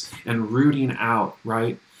injustice and rooting out,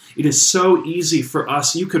 right? It is so easy for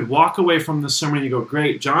us. You could walk away from this sermon and you go,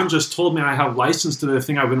 great, John just told me I have license to do the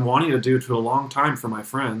thing I've been wanting to do for a long time for my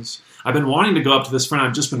friends. I've been wanting to go up to this friend.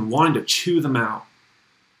 I've just been wanting to chew them out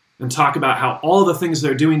and talk about how all the things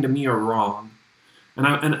they're doing to me are wrong.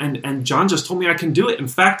 And John just told me I can do it. In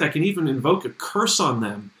fact, I can even invoke a curse on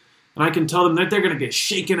them. And I can tell them that they're going to get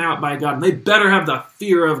shaken out by God. And they better have the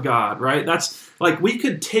fear of God, right? That's like, we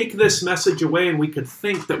could take this message away and we could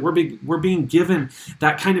think that we're being given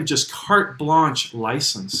that kind of just carte blanche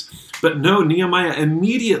license. But no, Nehemiah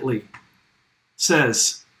immediately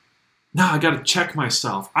says, no, I got to check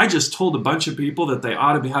myself. I just told a bunch of people that they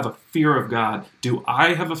ought to have a fear of God. Do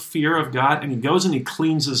I have a fear of God? And he goes and he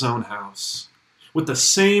cleans his own house. with the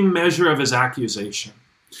same measure of his accusation.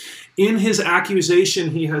 In his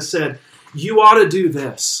accusation, he has said, you ought to do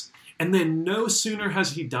this. And then no sooner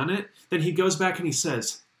has he done it than he goes back and he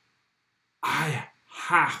says, I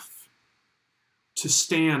have to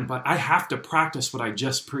stand, but I have to practice what I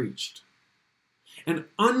just preached. And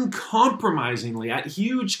uncompromisingly, at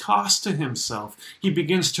huge cost to himself, he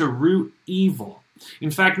begins to root evil.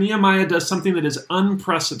 In fact, Nehemiah does something that is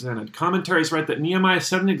unprecedented. Commentaries write that Nehemiah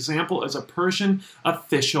set an example as a Persian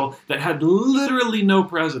official that had literally no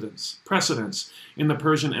precedence in the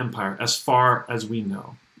Persian Empire, as far as we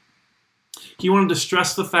know. He wanted to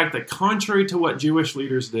stress the fact that contrary to what Jewish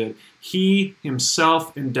leaders did, he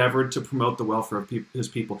himself endeavored to promote the welfare of his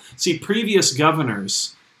people. See, previous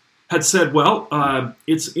governors had said, well,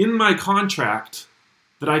 it's in my contract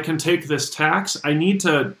that I can take this tax. I need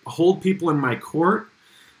to hold people in my court.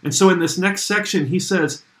 And so in this next section, he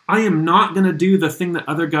says, I am not going to do the thing that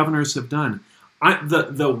other governors have done.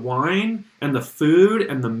 The wine and the food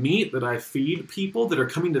and the meat that I feed people that are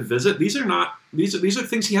coming to visit, these are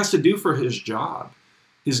things he has to do for his job,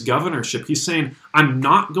 his governorship. He's saying, I'm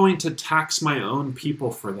not going to tax my own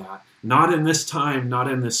people for that. Not in this time, not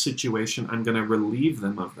in this situation. I'm going to relieve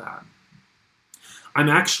them of that. I'm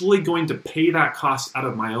actually going to pay that cost out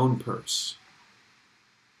of my own purse.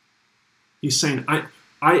 He's saying,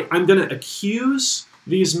 I'm going to accuse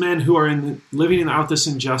these men who are living out this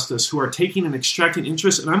injustice, who are taking and extracting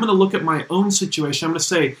interest, and I'm going to look at my own situation. I'm going to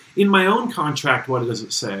say, in my own contract, what does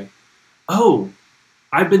it say? Oh,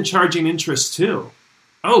 I've been charging interest too.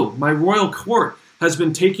 Oh, my royal court has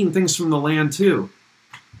been taking things from the land too.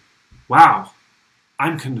 Wow,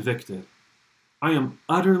 I'm convicted. I am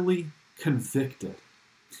utterly convicted.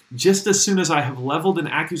 Just as soon as I have leveled an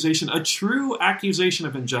accusation, a true accusation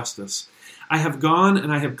of injustice, I have gone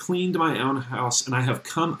and I have cleaned my own house and I have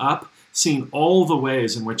come up, seeing all the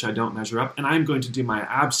ways in which I don't measure up, and I'm going to do my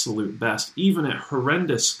absolute best, even at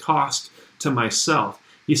horrendous cost to myself.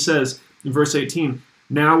 He says in verse 18,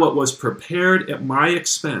 now what was prepared at my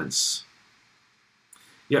expense,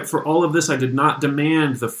 yet for all of this I did not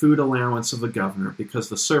demand the food allowance of the governor because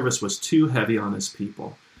the service was too heavy on his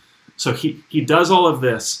people. So he does all of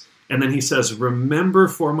this, and then he says, remember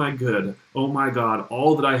for my good, oh my God,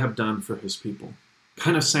 all that I have done for his people.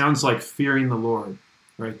 Kind of sounds like fearing the Lord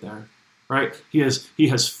right there, right? He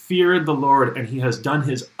has feared the Lord, and he has done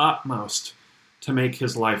his utmost to make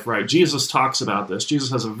his life right. Jesus talks about this. Jesus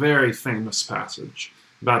has a very famous passage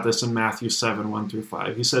about this in Matthew 7, 1 through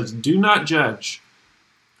 5. He says, do not judge,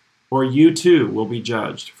 or you too will be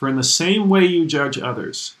judged. For in the same way you judge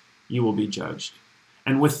others, you will be judged.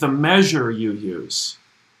 And with the measure you use,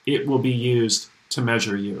 it will be used to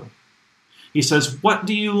measure you. He says, why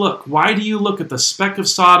do you look at the speck of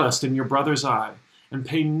sawdust in your brother's eye and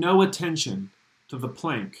pay no attention to the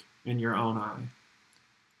plank in your own eye?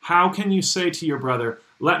 How can you say to your brother,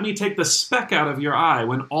 let me take the speck out of your eye,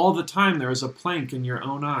 when all the time there is a plank in your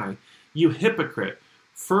own eye? You hypocrite,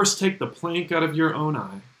 first take the plank out of your own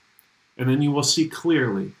eye, and then you will see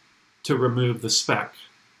clearly to remove the speck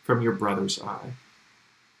from your brother's eye.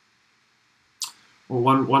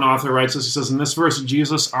 Well, one author writes this. He says, in this verse,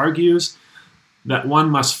 Jesus argues that one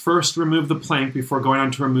must first remove the plank before going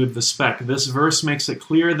on to remove the speck. This verse makes it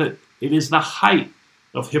clear that it is the height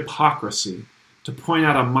of hypocrisy to point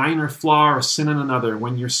out a minor flaw or sin in another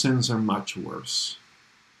when your sins are much worse.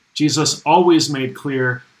 Jesus always made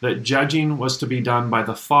clear that judging was to be done by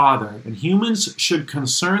the Father, and humans should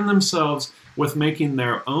concern themselves with making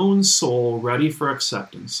their own soul ready for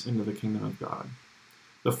acceptance into the kingdom of God.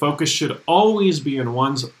 The focus should always be on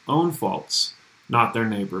one's own faults, not their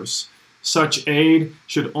neighbors'. Such aid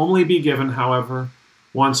should only be given, however,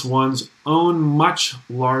 once one's own much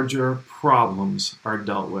larger problems are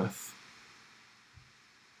dealt with.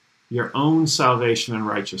 Your own salvation and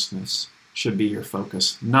righteousness should be your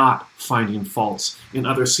focus, not finding faults in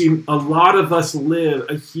others. See, a lot of us live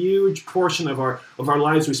a huge portion of our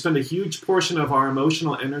lives. We spend a huge portion of our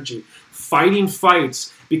emotional energy fighting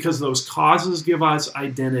fights because those causes give us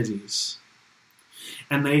identities,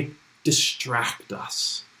 and they distract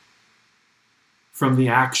us from the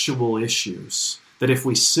actual issues that if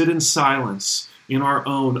we sit in silence in our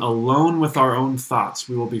own, alone with our own thoughts,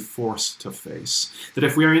 we will be forced to face. That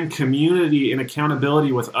if we are in community and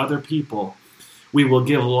accountability with other people, we will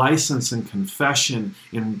give license and confession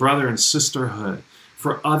in brother and sisterhood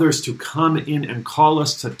for others to come in and call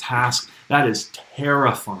us to task. That is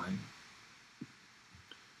terrifying.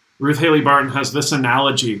 Ruth Haley Barton has this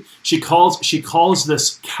analogy. She calls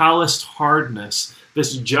this calloused hardness,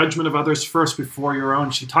 this judgment of others first before your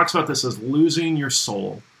own. She talks about this as losing your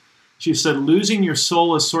soul. She said losing your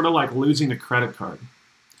soul is sort of like losing a credit card.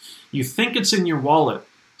 You think it's in your wallet,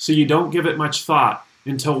 so you don't give it much thought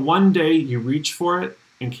until one day you reach for it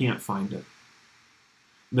and can't find it.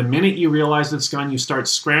 The minute you realize it's gone, you start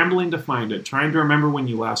scrambling to find it, trying to remember when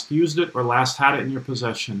you last used it or last had it in your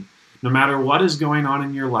possession. No matter what is going on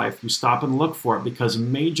in your life, you stop and look for it because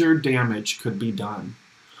major damage could be done.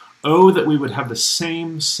 Oh, that we would have the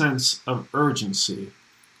same sense of urgency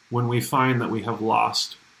when we find that we have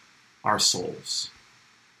lost our souls.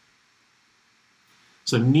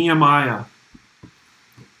 So Nehemiah,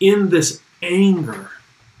 in this anger,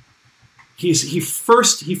 he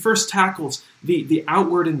first tackles the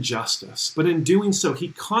outward injustice, but in doing so, he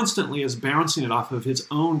constantly is bouncing it off of his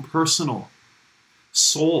own personal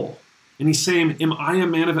soul. And he's saying, "Am I a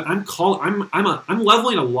man of it? I'm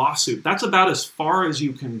leveling a lawsuit." That's about as far as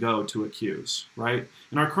you can go to accuse, right?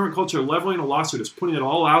 In our current culture, leveling a lawsuit is putting it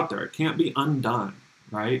all out there. It can't be undone,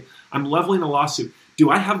 right? I'm leveling a lawsuit.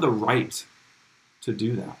 Do I have the right to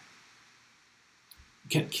do that?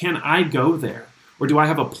 Can I go there? Or do I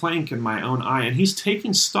have a plank in my own eye? And he's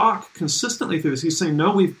taking stock consistently through this. He's saying,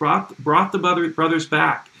 no, we've brought the brothers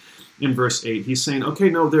back. In verse 8, he's saying, okay,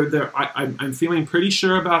 no, I'm feeling pretty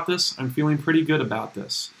sure about this. I'm feeling pretty good about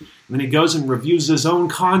this. And then he goes and reviews his own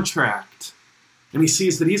contract. And he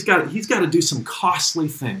sees that he's got to do some costly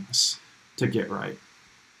things to get right.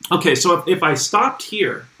 Okay, so if I stopped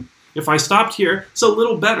here, it's a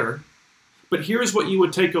little better. But here's what you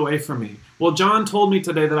would take away from me. Well, John told me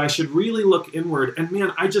today that I should really look inward. And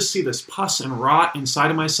man, I just see this pus and rot inside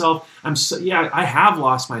of myself. I have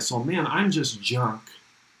lost my soul. Man, I'm just junk.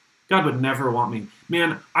 God would never want me.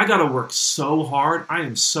 Man, I got to work so hard. I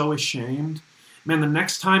am so ashamed. Man, the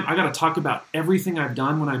next time I got to talk about everything I've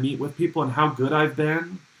done when I meet with people and how good I've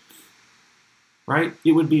been. Right?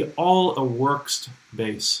 It would be all a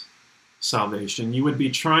works-based salvation. You would be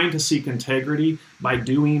trying to seek integrity by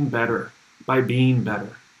doing better, by being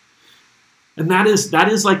better. And that is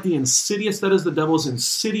like that is the devil's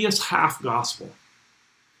insidious half gospel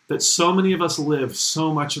that so many of us live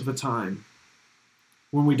so much of the time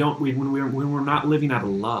when we're not living out of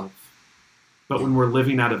love, but when we're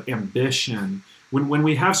living out of ambition, when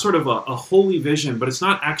we have sort of a holy vision, but it's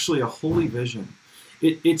not actually a holy vision.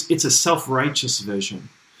 It's a self-righteous vision.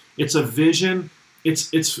 It's a vision.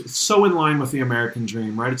 It's so in line with the American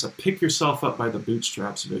dream, right? It's a pick yourself up by the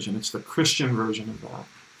bootstraps vision. It's the Christian version of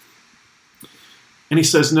that. And he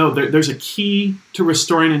says, no, there's a key to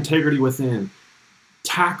restoring integrity within.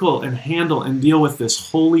 Tackle and handle and deal with this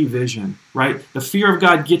holy vision, right? The fear of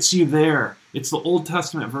God gets you there. It's the Old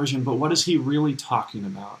Testament version, but what is he really talking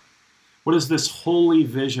about? What is this holy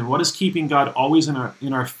vision? What does keeping God always in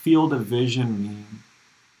our field of vision mean?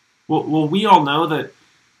 Well, we all know that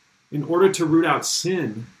in order to root out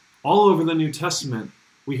sin, all over the New Testament,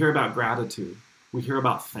 we hear about gratitude. We hear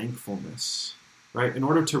about thankfulness, right? In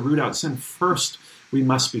order to root out sin, first we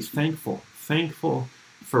must be thankful. Thankful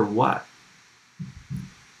for what?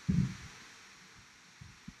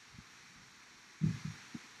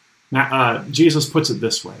 Now, Jesus puts it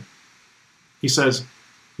this way. He tells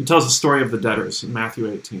the story of the debtors in Matthew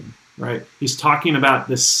 18, right? He's talking about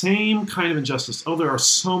the same kind of injustice. Oh, there are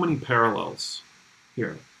so many parallels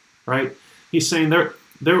here, right? He's saying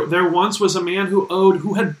there once was a man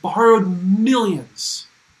who had borrowed millions,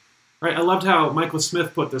 right? I loved how Michael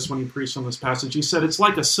Smith put this when he preached on this passage. He said it's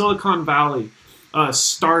like a Silicon Valley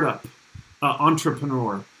startup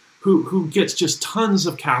entrepreneur who gets just tons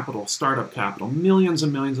of capital, startup capital, millions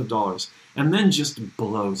and millions of dollars, and then just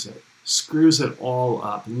blows it, screws it all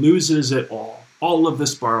up, loses it all of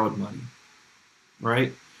this borrowed money,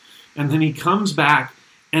 right? And then he comes back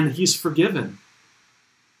and he's forgiven.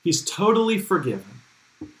 He's totally forgiven.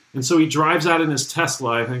 And so he drives out in his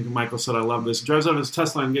Tesla. I think Michael said, I love this. Drives out in his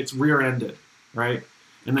Tesla and gets rear-ended, right?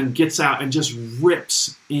 And then gets out and just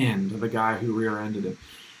rips into the guy who rear-ended him.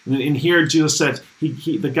 And here Jesus says,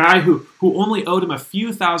 the guy who only owed him a few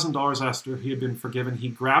 $1,000s after he had been forgiven, he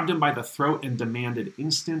grabbed him by the throat and demanded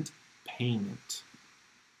instant payment.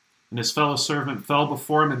 And his fellow servant fell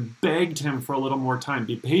before him and begged him for a little more time.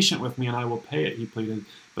 Be patient with me and I will pay it, he pleaded.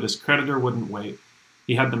 But his creditor wouldn't wait.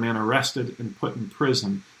 He had the man arrested and put in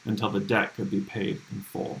prison until the debt could be paid in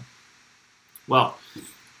full. Well,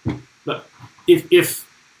 if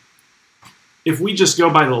we just go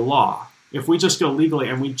by the law, if we just go legally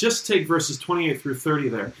and we just take verses 28 through 30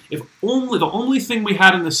 there, the only thing we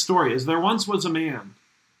had in this story is there once was a man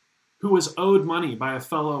who was owed money by a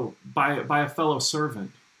fellow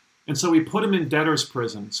servant. And so we put him in debtor's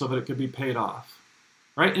prison so that it could be paid off.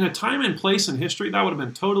 Right? In a time and place in history, that would have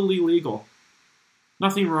been totally legal.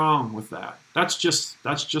 Nothing wrong with that. That's just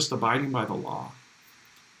abiding by the law.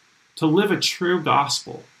 To live a true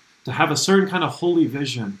gospel, to have a certain kind of holy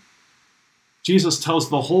vision, Jesus tells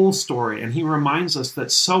the whole story, and he reminds us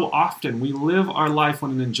that so often we live our life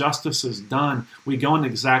when an injustice is done, we go and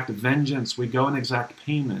exact vengeance, we go and exact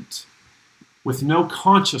payment, with no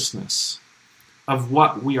consciousness of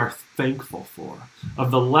what we are thankful for,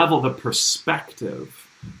 of the level, the perspective,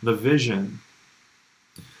 the vision.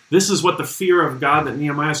 This is what the fear of God that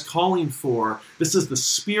Nehemiah is calling for. This is the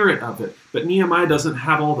spirit of it. But Nehemiah doesn't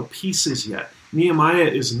have all the pieces yet. Nehemiah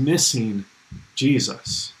is missing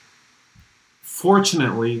Jesus.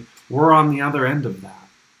 Fortunately, we're on the other end of that,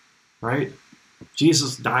 right?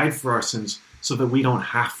 Jesus died for our sins so that we don't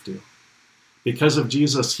have to. Because of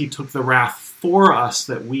Jesus, he took the wrath for us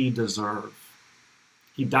that we deserve.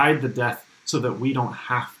 He died the death so that we don't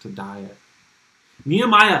have to die it.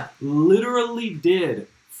 Nehemiah literally did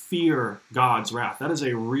fear God's wrath. That is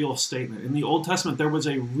a real statement. In the Old Testament, there was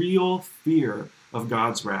a real fear of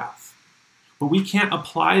God's wrath. But we can't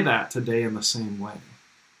apply that today in the same way.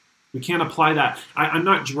 We can't apply that. I'm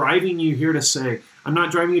not driving you here to say, I'm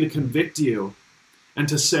not driving you to convict you and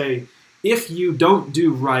to say, if you don't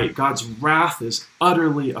do right, God's wrath is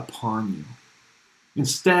utterly upon you.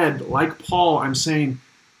 Instead, like Paul, I'm saying,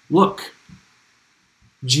 look,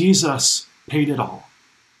 Jesus paid it all,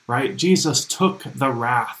 right? Jesus took the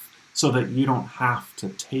wrath so that you don't have to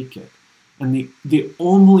take it. And the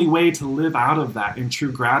only way to live out of that in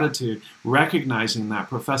true gratitude, recognizing that,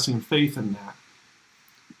 professing faith in that,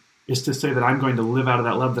 is to say that I'm going to live out of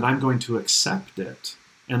that love, that I'm going to accept it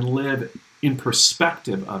and live in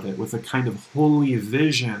perspective of it with a kind of holy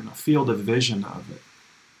vision, a field of vision of it.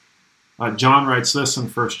 John writes this in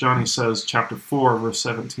 1 John. He says, chapter 4, verse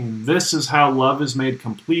 17, "This is how love is made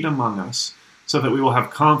complete among us, so that we will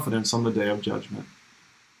have confidence on the day of judgment.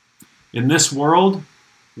 In this world,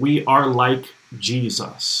 we are like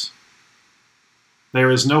Jesus.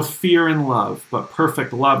 There is no fear in love, but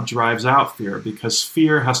perfect love drives out fear, because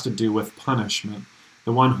fear has to do with punishment.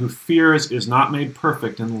 The one who fears is not made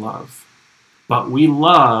perfect in love. But we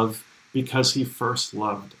love because he first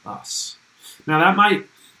loved us." Now that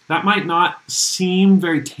might not seem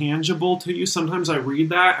very tangible to you. Sometimes I read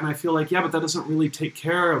that and I feel like, yeah, but that doesn't really take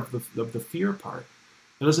care of the fear part.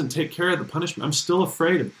 It doesn't take care of the punishment. I'm still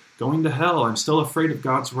afraid of going to hell. I'm still afraid of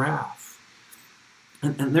God's wrath.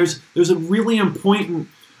 And there's a really important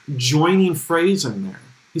joining phrase in there.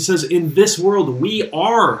 He says, in this world, we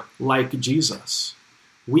are like Jesus.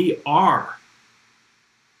 We are.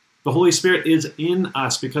 The Holy Spirit is in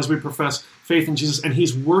us because we profess faith in Jesus, and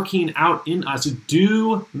he's working out in us.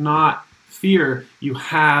 Do not fear. You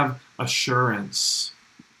have assurance.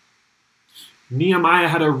 Nehemiah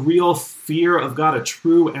had a real fear of God, a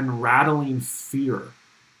true and rattling fear,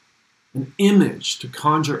 an image to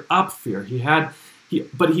conjure up fear.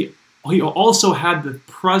 But he also had the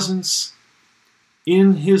presence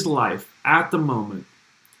in his life at the moment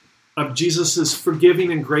of Jesus'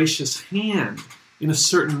 forgiving and gracious hand in a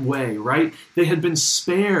certain way, right? They had been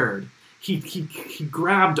spared. He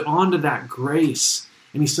grabbed onto that grace,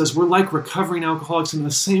 and he says, we're like recovering alcoholics. In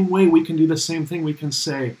the same way, we can do the same thing. We can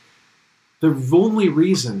say, the only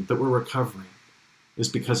reason that we're recovering is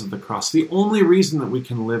because of the cross. The only reason that we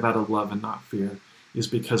can live out of love and not fear is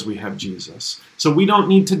because we have Jesus. So we don't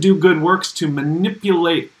need to do good works to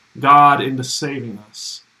manipulate God into saving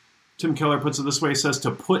us. Tim Keller puts it this way. He says,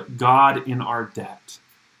 to put God in our debt.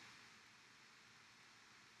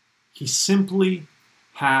 He simply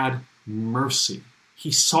had mercy. He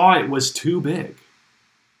saw it was too big.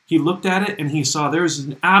 He looked at it and he saw there's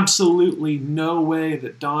absolutely no way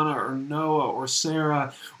that Donna or Noah or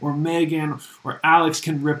Sarah or Megan or Alex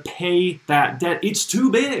can repay that debt. It's too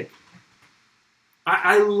big.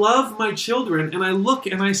 I love my children, and I look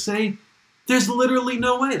and I say, there's literally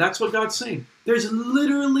no way. That's what God's saying. There's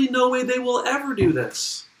literally no way they will ever do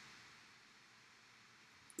this.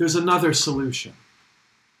 There's another solution.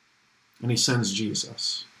 And he sends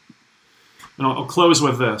Jesus. And I'll close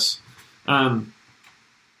with this.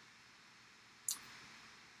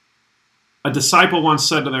 A disciple once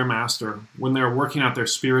said to their master, when they were working out their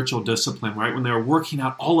spiritual discipline, right? When they were working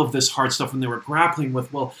out all of this hard stuff, when they were grappling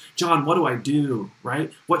with, well, John, what do I do,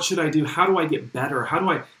 right? What should I do? How do I get better? How do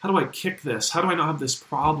I kick this? How do I not have this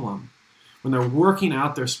problem? When they're working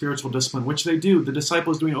out their spiritual discipline, which they do, the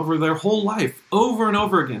disciple is doing over their whole life, over and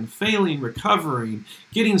over again, failing, recovering,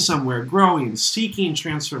 getting somewhere, growing, seeking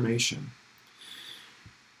transformation.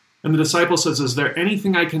 And the disciple says, is there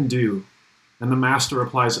anything I can do? And the master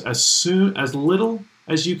replies, as little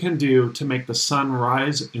as you can do to make the sun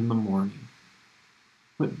rise in the morning.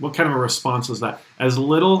 What kind of a response is that? As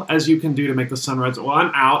little as you can do to make the sun rise. Well,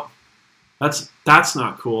 I'm out. That's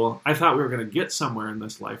not cool. I thought we were going to get somewhere in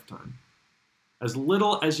this lifetime. As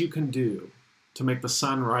little as you can do to make the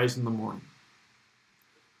sun rise in the morning.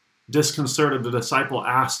 Disconcerted, the disciple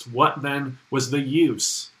asked what then was the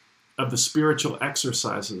use of the spiritual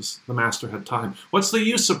exercises the master had taught him. What's the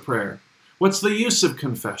use of prayer? What's the use of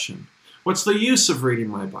confession? What's the use of reading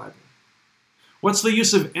my Bible? What's the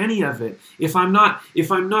use of any of it if I'm not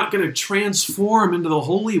going to transform into the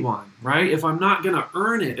Holy One, right? If I'm not going to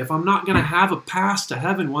earn it, if I'm not going to have a pass to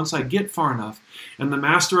heaven once I get far enough? And the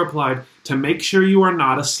master replied, to make sure you are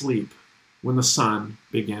not asleep when the sun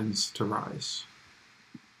begins to rise.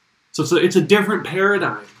 So it's a different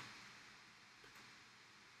paradigm.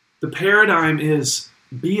 The paradigm is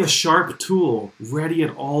be a sharp tool, ready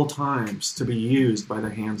at all times to be used by the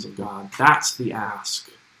hands of God. That's the ask.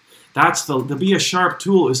 That's to be a sharp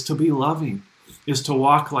tool is to be loving, is to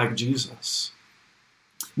walk like Jesus.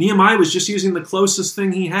 Nehemiah was just using the closest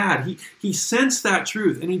thing he had. He sensed that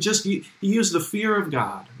truth, and he used the fear of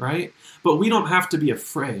God, right? But we don't have to be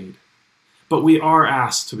afraid. But we are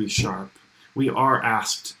asked to be sharp. We are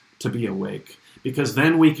asked to be awake. Because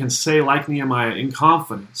then we can say, like Nehemiah, in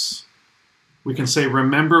confidence, we can say,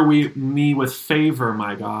 remember me with favor,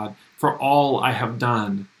 my God, for all I have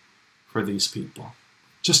done for these people.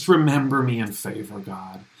 Just remember me in favor,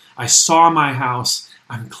 God. I saw my house.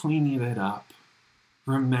 I'm cleaning it up.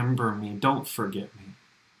 Remember me. Don't forget me.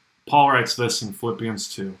 Paul writes this in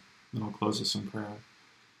Philippians 2. And I'll close this in prayer.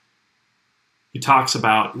 He talks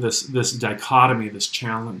about this dichotomy, this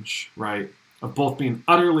challenge, right, of both being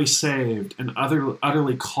utterly saved and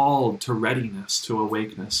utterly called to readiness, to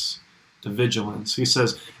awakeness, to vigilance. He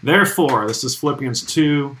says, therefore, this is Philippians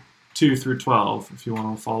 2 through 12, if you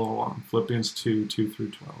want to follow along. Philippians 2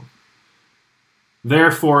 through 12.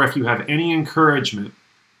 Therefore, if you have any encouragement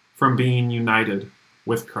from being united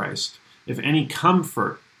with Christ, if any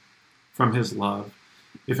comfort from his love,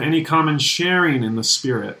 if any common sharing in the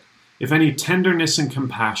Spirit, if any tenderness and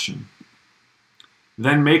compassion,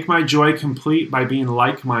 then make my joy complete by being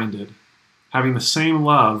like-minded, having the same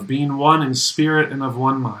love, being one in spirit and of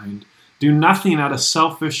one mind. Do nothing out of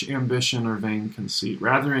selfish ambition or vain conceit.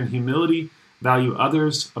 Rather, in humility, value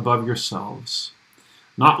others above yourselves,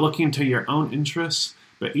 not looking to your own interests,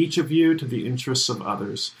 but each of you to the interests of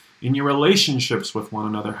others. In your relationships with one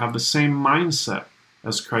another, have the same mindset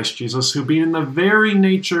as Christ Jesus, who being in the very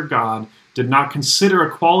nature God, did not consider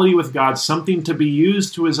equality with God something to be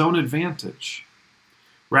used to his own advantage.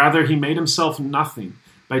 Rather, he made himself nothing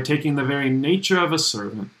by taking the very nature of a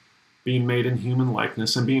servant, being made in human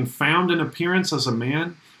likeness, and being found in appearance as a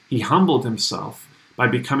man, he humbled himself by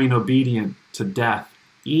becoming obedient to death,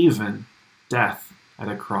 even death at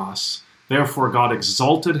a cross. Therefore God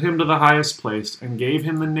exalted him to the highest place and gave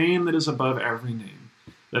him the name that is above every name,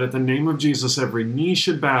 that at the name of Jesus every knee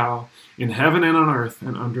should bow in heaven and on earth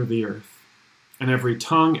and under the earth, and every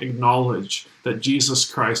tongue acknowledge that Jesus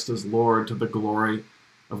Christ is Lord, to the glory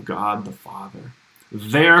of God the Father.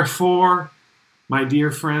 Therefore, my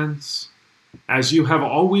dear friends, as you have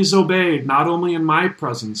always obeyed, not only in my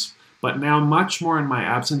presence, but now much more in my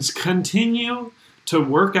absence, continue to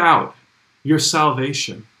work out your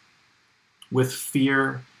salvation with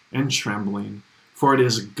fear and trembling, for it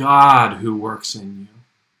is God who works in you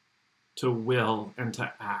to will and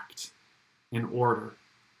to act in order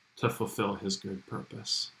to fulfill his good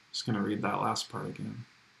purpose. Just going to read that last part again.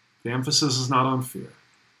 The emphasis is not on fear.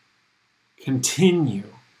 Continue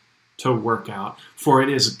to work out, for it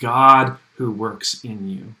is God who works in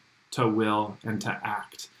you to will and to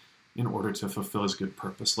act in order to fulfill his good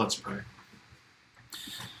purpose. Let's pray.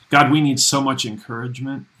 God, we need so much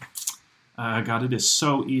encouragement. God, it is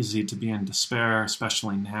so easy to be in despair,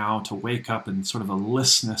 especially now, to wake up in sort of a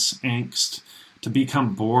listless angst, to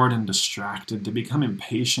become bored and distracted, to become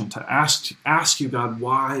impatient, to ask you, God,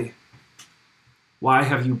 why? Why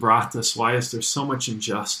have you brought this? Why is there so much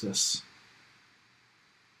injustice?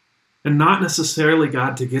 And not necessarily,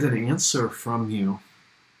 God, to get an answer from you,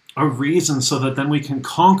 a reason so that then we can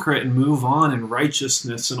conquer it and move on in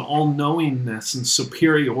righteousness and all-knowingness and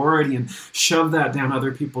superiority and shove that down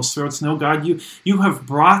other people's throats. No, God, you have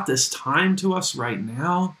brought this time to us right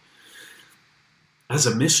now as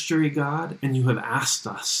a mystery, God, and you have asked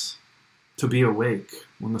us to be awake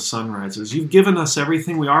when the sun rises. You've given us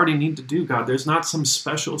everything we already need to do, God. There's not some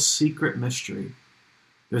special secret mystery.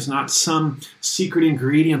 There's not some secret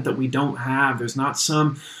ingredient that we don't have. There's not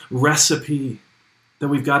some recipe that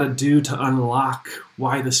we've got to do to unlock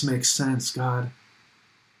why this makes sense, God.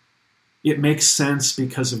 It makes sense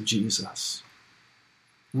because of Jesus.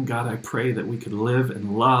 And God, I pray that we could live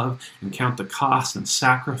and love and count the cost and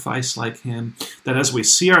sacrifice like him, that as we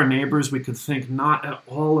see our neighbors, we could think not at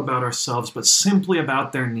all about ourselves, but simply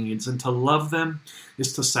about their needs. And to love them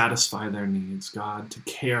is to satisfy their needs, God, to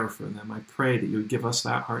care for them. I pray that you would give us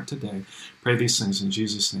that heart today. Pray these things in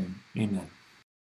Jesus' name. Amen.